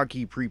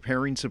Shigaraki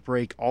preparing to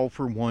break All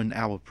for One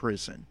out of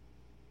prison.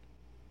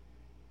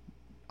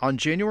 On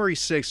January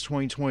 6,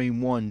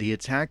 2021, the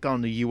attack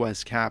on the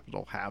U.S.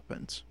 Capitol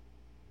happened.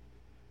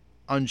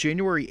 On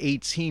January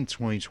 18,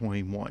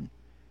 2021,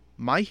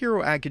 My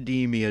Hero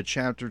Academia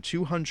Chapter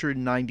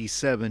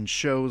 297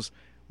 shows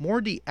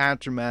more the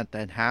aftermath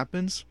that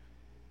happens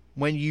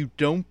when you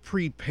don't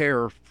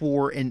prepare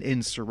for an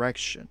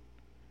insurrection.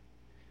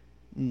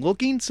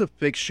 Looking to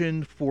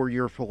fiction for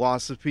your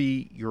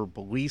philosophy, your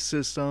belief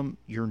system,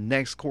 your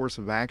next course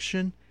of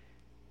action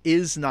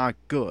is not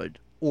good,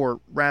 or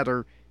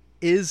rather,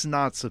 is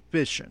not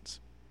sufficient.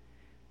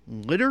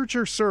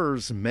 Literature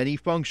serves many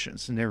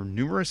functions, and there are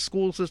numerous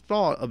schools of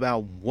thought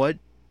about what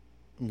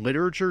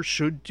literature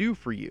should do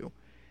for you.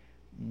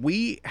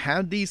 We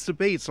have these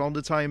debates all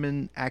the time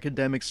in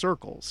academic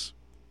circles.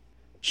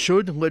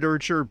 Should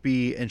literature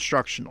be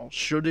instructional?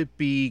 Should it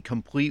be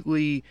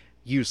completely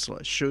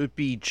useless? Should it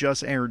be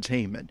just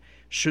entertainment?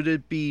 Should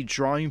it be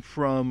drawing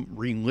from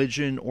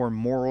religion or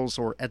morals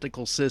or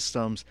ethical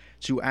systems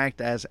to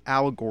act as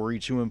allegory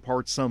to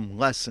impart some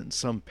lesson,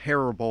 some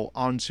parable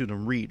onto the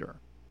reader?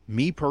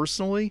 Me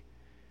personally,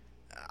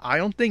 I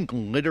don't think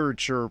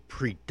literature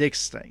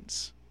predicts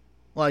things.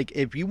 Like,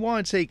 if you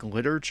want to take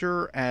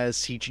literature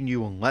as teaching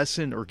you a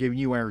lesson or giving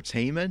you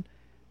entertainment,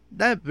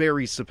 that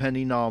varies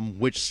depending on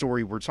which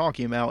story we're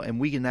talking about, and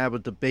we can have a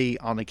debate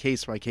on a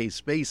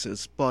case-by-case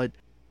basis. But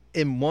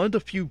in one of the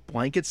few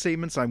blanket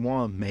statements I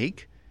want to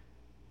make,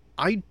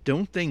 I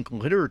don't think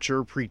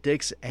literature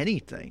predicts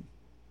anything.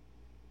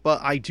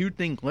 But I do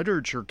think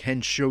literature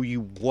can show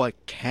you what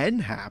can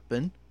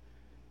happen.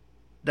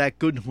 That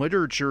good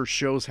literature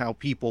shows how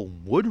people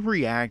would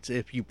react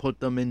if you put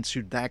them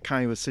into that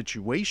kind of a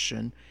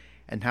situation,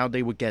 and how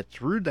they would get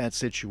through that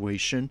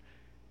situation,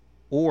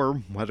 or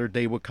whether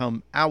they would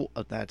come out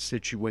of that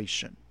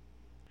situation.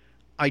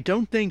 I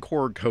don't think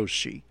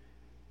Horikoshi,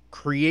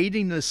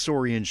 creating this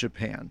story in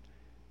Japan,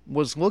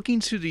 was looking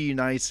to the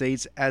United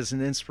States as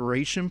an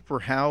inspiration for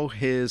how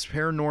his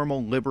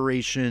Paranormal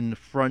Liberation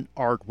Front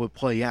arc would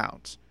play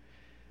out.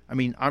 I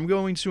mean, I'm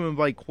going to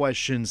invite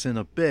questions in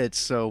a bit,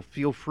 so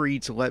feel free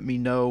to let me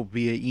know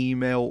via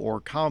email or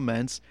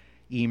comments.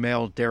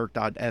 Email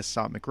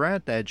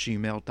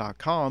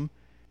derek.s.mcgrath@gmail.com.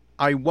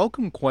 I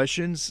welcome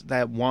questions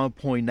that want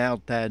to point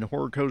out that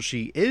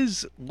Horikoshi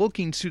is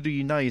looking to the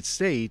United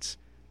States,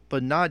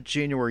 but not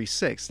January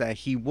 6th, that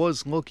he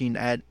was looking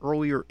at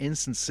earlier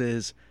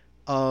instances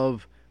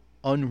of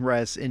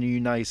unrest in the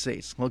United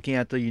States, looking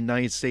at the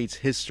United States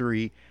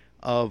history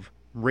of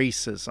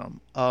racism,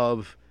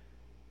 of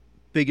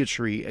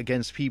bigotry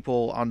against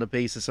people on the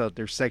basis of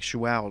their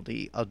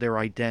sexuality, of their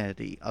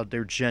identity, of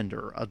their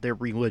gender, of their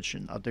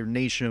religion, of their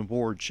nation of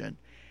origin.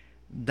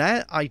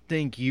 That, I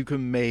think, you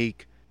can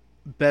make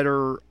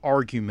better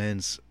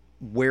arguments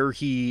where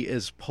he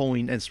is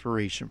pulling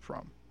inspiration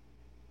from.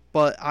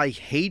 But I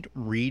hate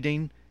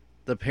reading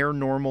the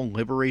Paranormal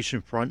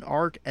Liberation Front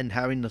arc and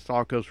having the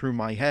thought go through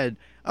my head,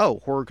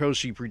 oh,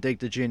 Horikoshi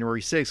predicted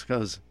January 6th,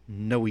 because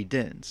no, he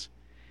didn't.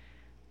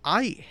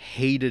 I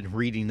hated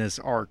reading this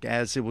arc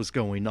as it was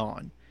going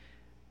on.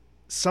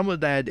 Some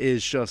of that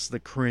is just the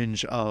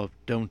cringe of,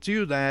 don't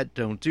do that,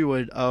 don't do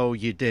it, oh,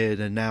 you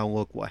did, and now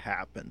look what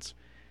happens.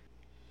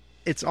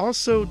 It's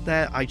also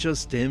that I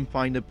just didn't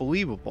find it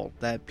believable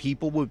that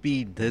people would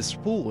be this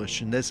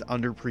foolish and this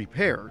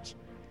underprepared.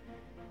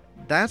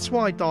 That's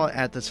what I thought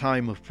at the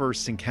time of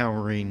first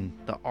encountering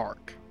the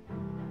arc.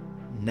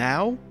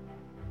 Now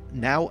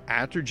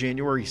after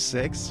January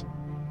 6th,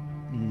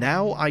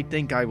 now I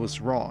think I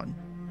was wrong.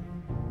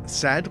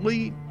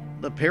 Sadly,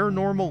 the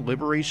Paranormal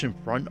Liberation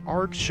Front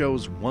arc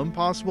shows one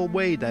possible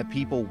way that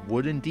people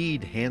would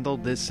indeed handle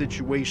this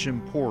situation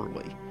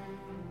poorly.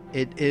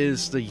 It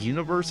is the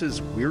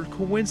universe's weird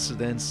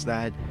coincidence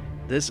that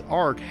this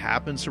arc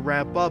happens to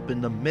wrap up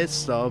in the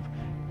midst of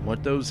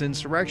what those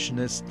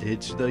insurrectionists did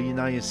to the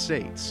United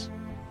States.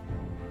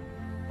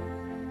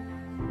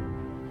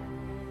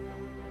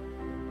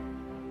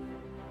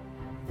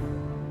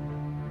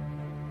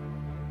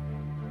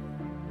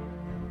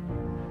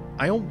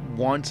 I don't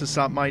want to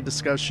stop my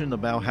discussion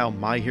about how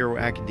My Hero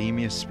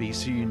Academia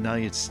speaks to the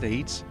United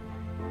States,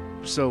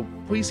 so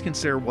please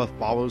consider what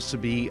follows to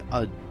be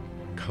a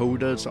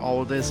coda to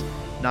all of this,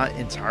 not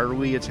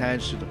entirely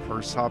attached to the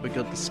first topic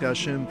of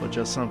discussion, but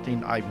just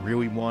something I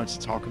really want to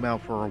talk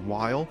about for a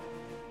while.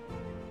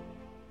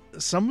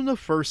 some of the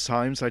first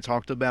times I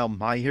talked about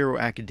My Hero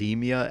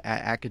Academia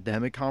at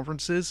academic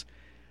conferences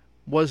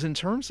was in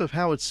terms of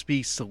how it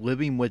speaks to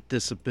living with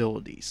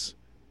disabilities.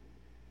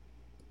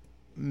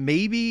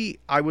 Maybe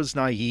I was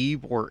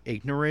naive or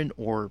ignorant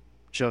or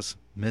just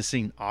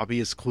missing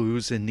obvious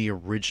clues in the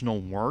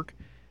original work,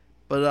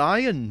 but I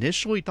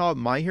initially thought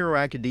My Hero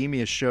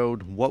Academia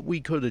showed what we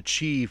could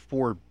achieve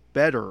for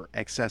better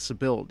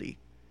accessibility.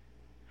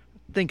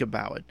 Think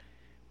about it.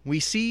 We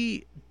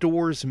see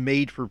doors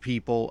made for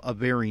people of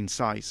varying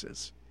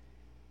sizes.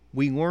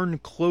 We learn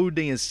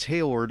clothing is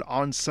tailored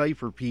on site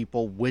for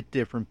people with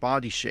different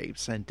body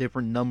shapes and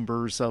different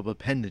numbers of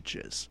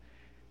appendages.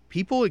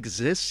 People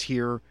exist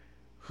here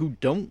who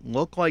don't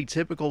look like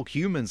typical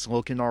humans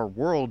look in our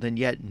world, and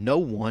yet no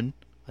one,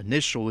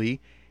 initially,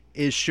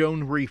 is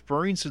shown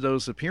referring to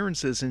those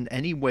appearances in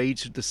any way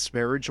to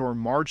disparage or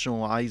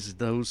marginalize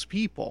those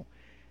people.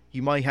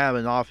 You might have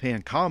an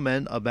offhand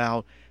comment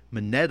about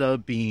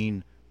Mineta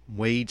being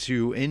way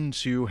too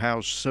into how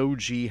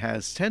Soji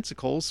has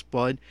tentacles,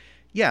 but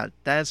yeah,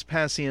 that's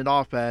passing it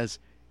off as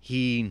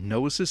he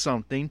notices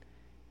something,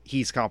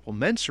 he's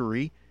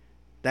complimentary.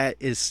 That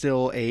is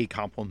still a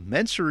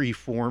complimentary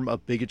form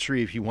of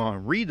bigotry if you want to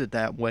read it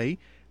that way,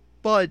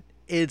 but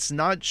it's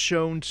not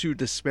shown to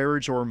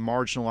disparage or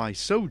marginalize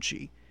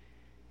Soji.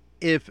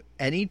 If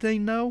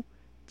anything, though,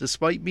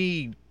 despite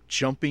me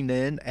jumping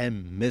in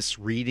and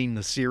misreading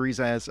the series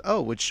as,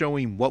 oh, it's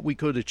showing what we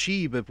could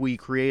achieve if we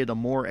created a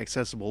more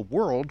accessible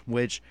world,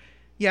 which,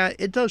 yeah,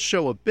 it does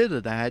show a bit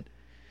of that.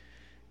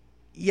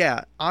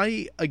 Yeah,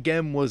 I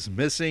again was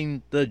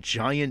missing the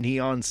giant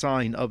neon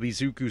sign of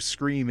Izuku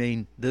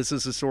screaming, "This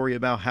is a story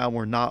about how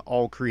we're not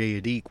all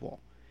created equal."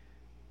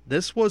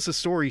 This was a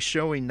story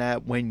showing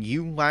that when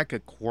you lack a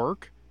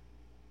quirk,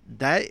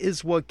 that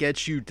is what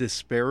gets you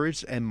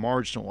disparaged and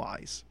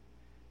marginalized.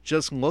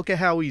 Just look at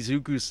how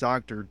Izuku's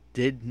doctor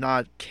did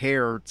not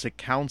care to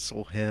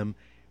counsel him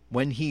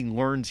when he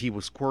learned he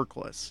was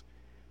quirkless,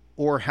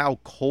 or how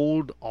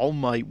cold All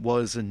Might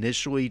was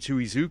initially to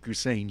Izuku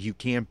saying you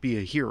can't be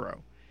a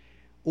hero,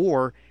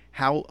 or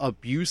how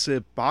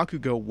abusive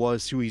Bakugo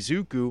was to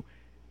Izuku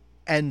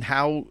and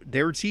how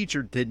their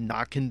teacher did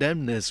not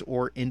condemn this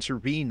or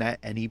intervene at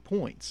any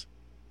point.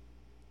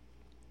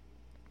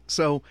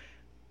 So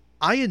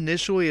I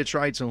initially had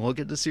tried to look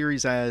at the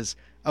series as,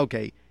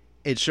 okay,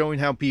 it's showing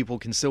how people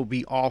can still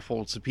be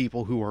awful to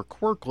people who are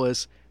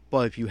quirkless,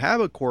 but if you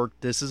have a quirk,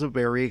 this is a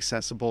very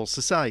accessible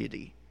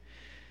society.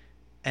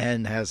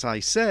 And as I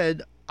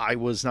said, I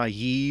was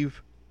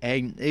naive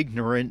and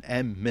ignorant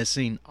and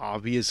missing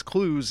obvious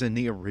clues in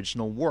the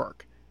original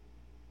work.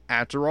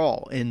 After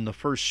all, in the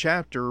first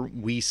chapter,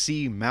 we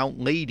see Mount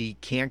Lady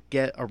can't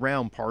get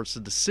around parts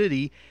of the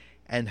city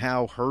and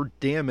how her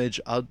damage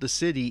of the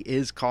city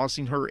is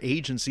costing her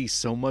agency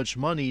so much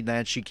money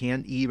that she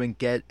can't even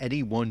get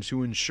anyone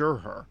to insure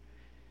her.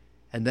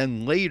 And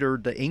then later,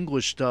 the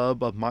English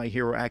dub of My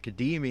Hero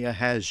Academia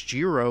has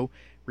Jiro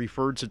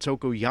referred to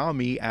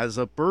Tokoyami as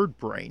a bird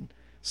brain.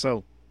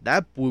 So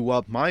that blew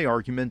up my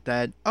argument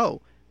that, oh,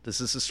 this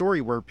is a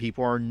story where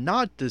people are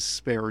not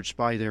disparaged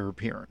by their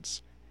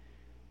appearance.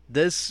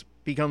 This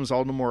becomes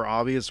all the more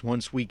obvious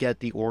once we get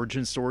the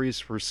origin stories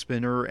for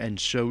Spinner and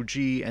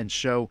Shoji and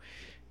show,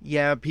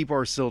 yeah, people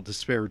are still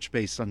disparaged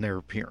based on their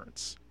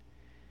appearance.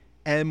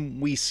 And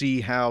we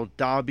see how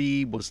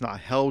Dabi was not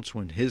helped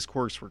when his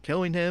quirks were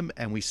killing him,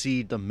 and we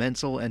see the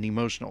mental and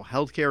emotional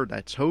health care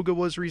that Toga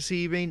was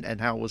receiving and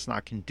how it was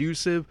not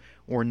conducive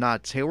or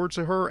not tailored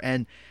to her,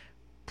 and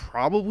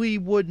probably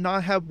would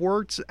not have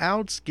worked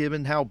out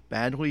given how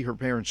badly her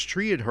parents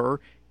treated her,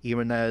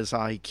 even as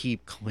I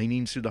keep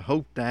clinging to the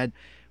hope that,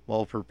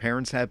 well, if her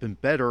parents had been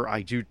better,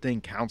 I do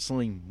think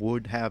counseling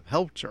would have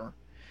helped her.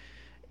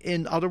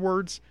 In other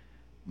words,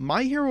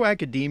 My Hero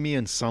Academia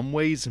in some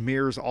ways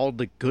mirrors all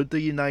the good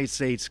the United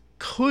States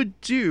could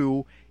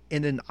do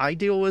in an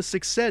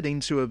idealistic setting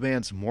to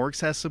advance more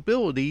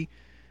accessibility,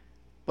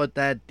 but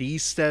that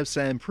these steps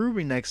at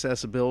improving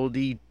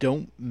accessibility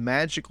don't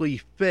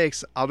magically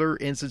fix other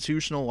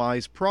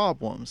institutionalized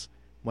problems,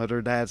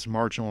 whether that's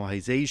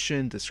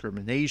marginalization,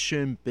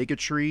 discrimination,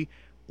 bigotry,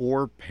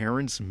 or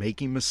parents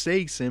making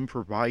mistakes in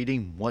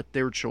providing what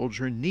their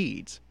children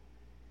need.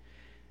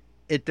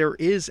 If there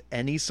is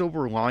any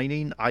silver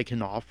lining I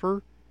can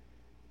offer,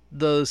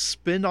 the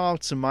spin-off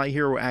to My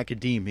Hero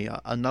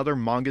Academia, another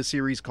manga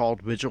series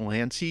called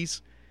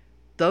Vigilantes,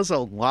 does a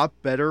lot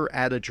better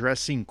at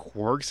addressing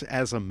quirks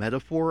as a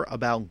metaphor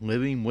about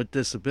living with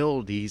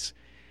disabilities,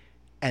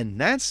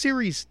 and that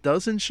series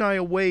doesn't shy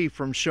away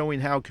from showing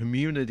how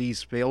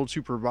communities fail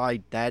to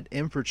provide that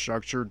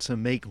infrastructure to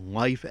make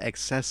life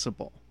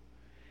accessible.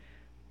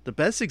 The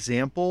best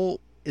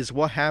example is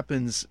what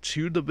happens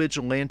to the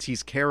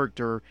Vigilantes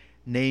character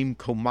named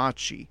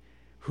Komachi,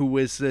 who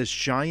is this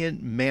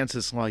giant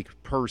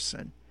mantis-like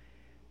person.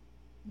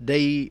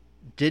 They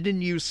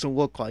didn't used to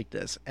look like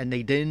this, and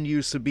they didn't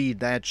used to be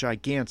that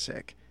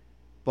gigantic.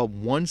 But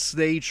once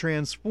they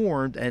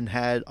transformed and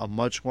had a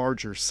much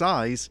larger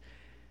size,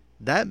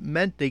 that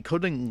meant they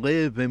couldn't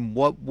live in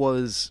what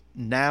was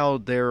now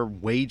their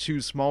way too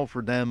small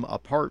for them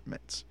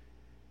apartments.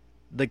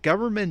 The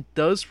government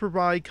does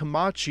provide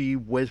Kamachi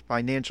with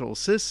financial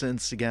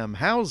assistance to get him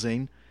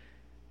housing,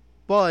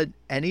 but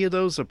any of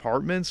those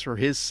apartments for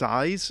his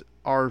size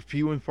are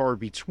few and far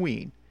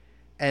between,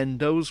 and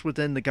those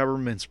within the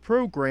government's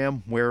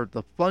program where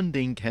the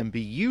funding can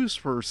be used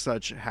for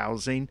such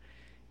housing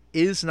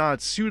is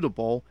not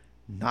suitable,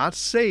 not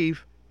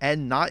safe,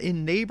 and not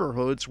in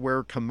neighborhoods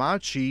where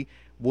Kamachi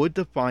would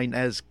define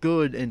as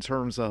good in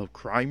terms of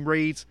crime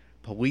rates,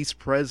 police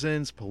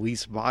presence,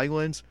 police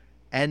violence,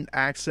 and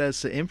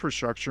access to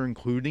infrastructure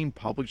including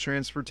public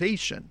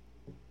transportation.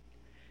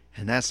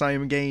 And that's not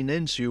even getting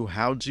into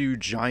how do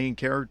giant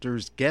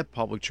characters get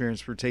public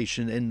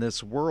transportation in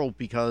this world,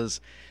 because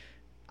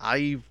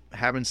I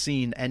haven't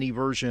seen any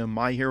version of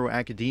My Hero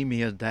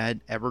Academia that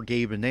ever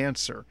gave an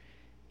answer.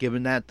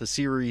 Given that the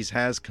series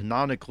has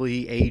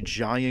canonically a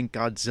giant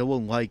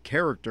Godzilla-like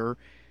character,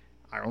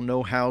 I don't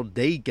know how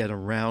they get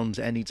around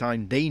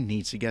anytime they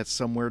need to get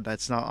somewhere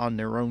that's not on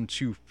their own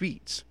 2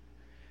 feet.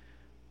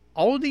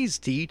 All of these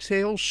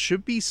details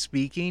should be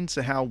speaking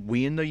to how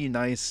we in the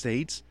United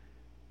States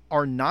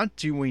are not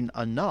doing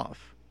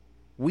enough.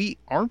 We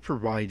aren't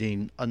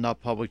providing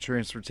enough public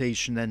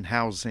transportation and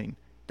housing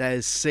that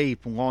is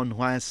safe,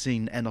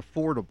 long-lasting, and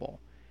affordable.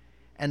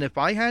 And if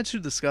I had to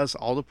discuss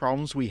all the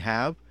problems we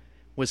have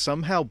with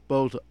somehow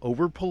both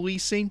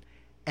over-policing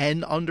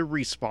and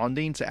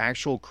under-responding to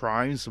actual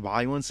crimes,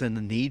 violence, and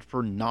the need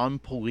for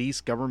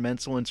non-police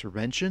governmental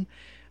intervention,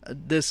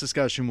 this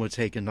discussion would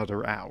take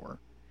another hour.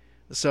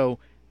 So,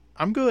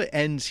 I'm going to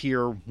end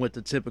here with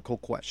the typical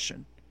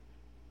question.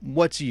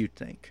 What do you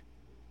think?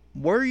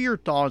 What are your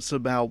thoughts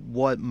about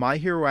what My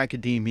Hero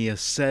Academia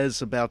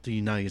says about the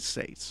United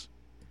States?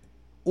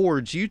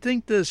 Or do you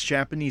think this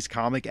Japanese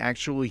comic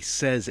actually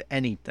says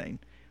anything?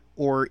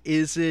 Or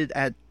is it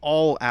at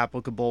all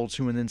applicable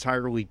to an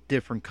entirely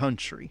different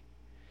country?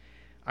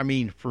 I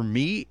mean, for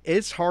me,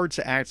 it's hard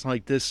to act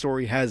like this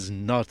story has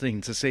nothing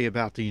to say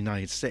about the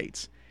United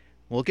States.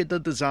 Look at the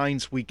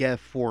designs we get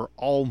for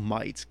All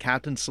Might,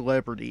 Captain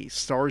Celebrity,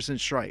 Stars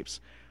and Stripes.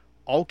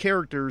 All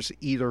characters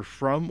either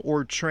from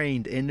or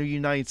trained in the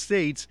United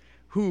States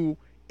who,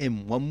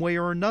 in one way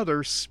or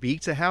another,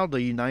 speak to how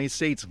the United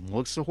States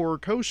looks to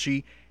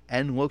Horikoshi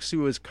and looks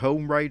to his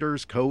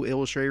co-writers,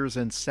 co-illustrators,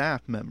 and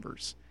staff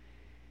members.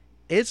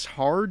 It's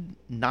hard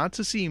not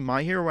to see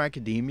My Hero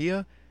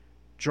Academia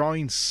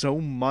drawing so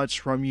much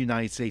from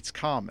United States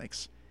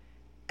comics,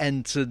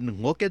 and to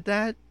look at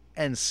that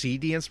and see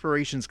the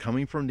inspirations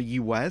coming from the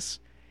US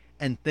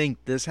and think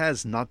this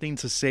has nothing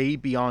to say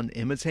beyond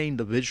imitating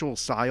the visual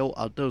style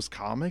of those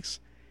comics,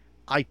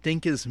 I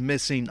think is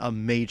missing a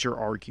major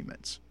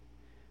argument.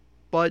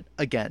 But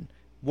again,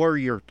 what are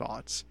your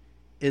thoughts?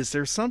 Is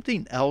there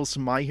something else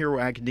My Hero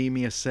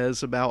Academia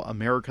says about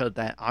America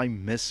that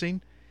I'm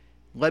missing?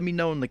 Let me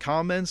know in the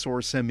comments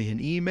or send me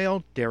an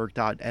email,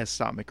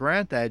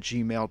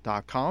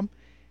 derek.s.mcgrath@gmail.com.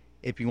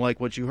 If you like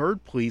what you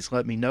heard, please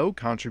let me know.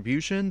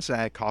 Contributions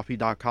at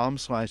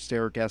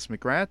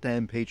coffee.com/DerekSMcGrath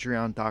and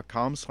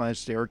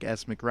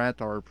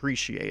patreon.com/DerekSMcGrath are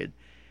appreciated.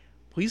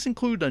 Please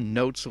include a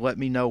note to let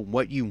me know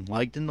what you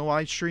liked in the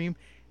live stream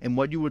and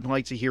what you would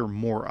like to hear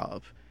more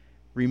of.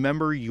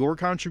 Remember, your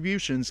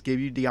contributions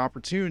give you the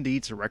opportunity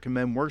to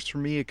recommend works for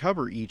me to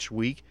cover each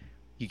week.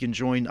 You can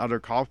join other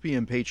Coffee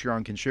and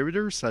Patreon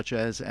contributors such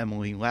as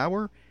Emily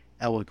Lauer,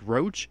 Alec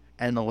Roach,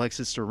 and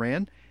Alexis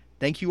Duran.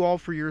 Thank you all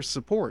for your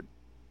support.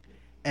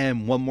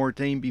 And one more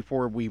thing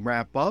before we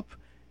wrap up.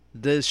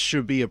 This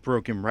should be a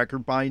broken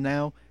record by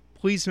now.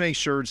 Please make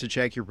sure to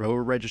check your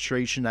voter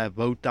registration at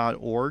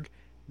vote.org.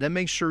 Then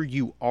make sure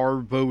you are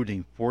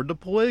voting for the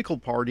political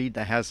party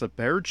that has a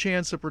better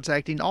chance of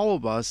protecting all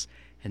of us,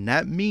 and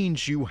that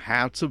means you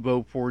have to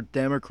vote for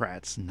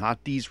Democrats,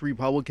 not these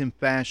Republican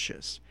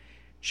fascists.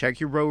 Check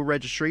your voter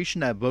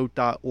registration at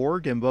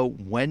vote.org and vote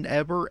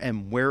whenever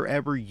and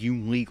wherever you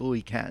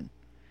legally can.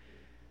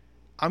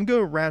 I'm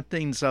going to wrap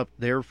things up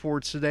there for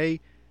today.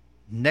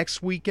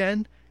 Next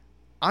weekend,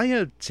 I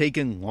have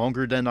taken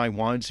longer than I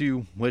wanted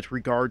to with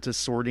regard to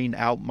sorting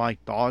out my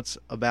thoughts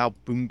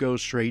about Bungo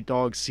Stray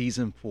Dogs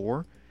Season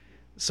 4.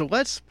 So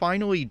let's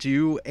finally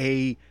do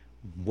a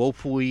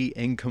woefully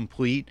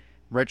incomplete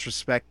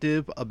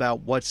retrospective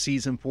about what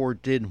Season 4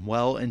 did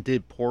well and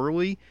did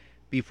poorly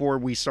before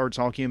we start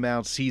talking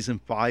about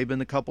Season 5 in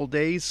a couple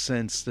days,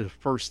 since the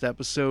first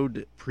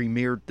episode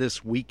premiered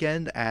this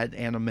weekend at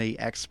Anime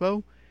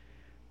Expo.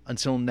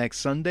 Until next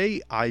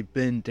Sunday, I've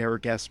been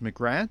Derek S.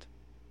 McGrath.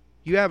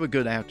 You have a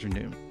good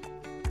afternoon.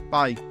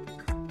 Bye.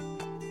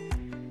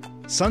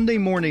 Sunday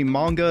Morning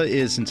Manga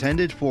is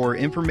intended for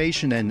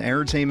information and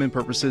entertainment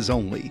purposes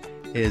only.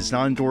 It is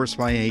not endorsed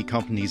by any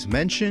companies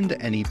mentioned,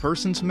 any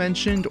persons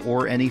mentioned,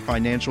 or any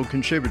financial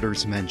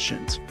contributors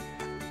mentioned.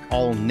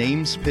 All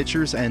names,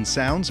 pictures, and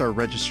sounds are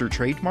registered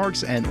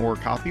trademarks and or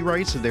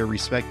copyrights of their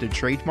respective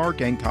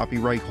trademark and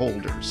copyright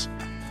holders.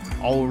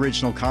 All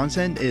original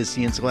content is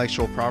the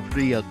intellectual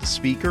property of the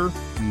speaker,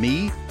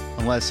 me,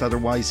 unless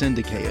otherwise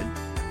indicated.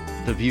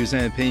 The views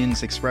and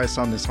opinions expressed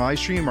on this live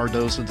stream are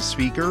those of the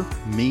speaker,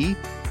 me,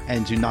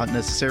 and do not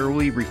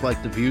necessarily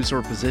reflect the views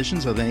or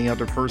positions of any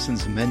other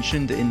persons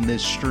mentioned in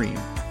this stream.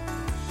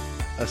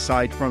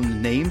 Aside from the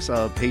names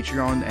of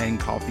Patreon and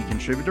Ko-fi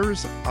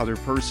contributors, other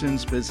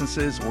persons,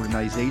 businesses,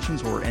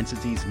 organizations, or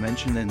entities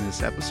mentioned in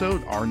this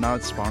episode are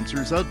not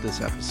sponsors of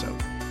this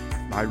episode.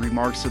 My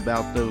remarks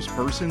about those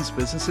persons,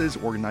 businesses,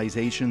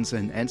 organizations,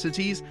 and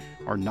entities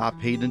are not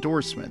paid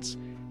endorsements.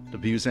 The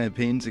views and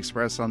opinions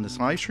expressed on this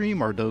live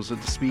stream are those of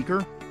the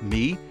speaker,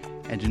 me,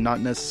 and do not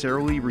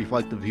necessarily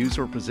reflect the views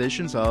or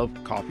positions of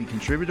Ko-fi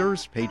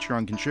contributors,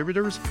 Patreon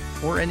contributors,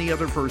 or any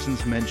other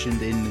persons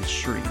mentioned in this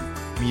stream.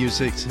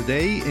 Music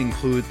today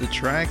include the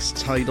tracks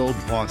titled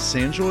Los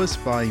Angeles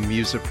by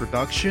Music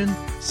Production,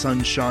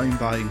 Sunshine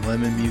by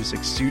Lemon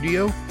Music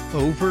Studio,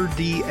 Over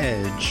the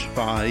Edge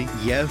by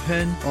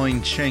Yevhen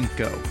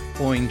Oinchenko.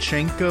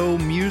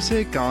 Oinchenko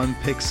Music on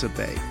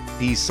Pixabay.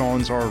 These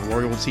songs are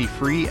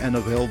royalty-free and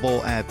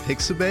available at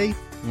Pixabay.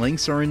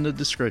 Links are in the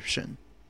description.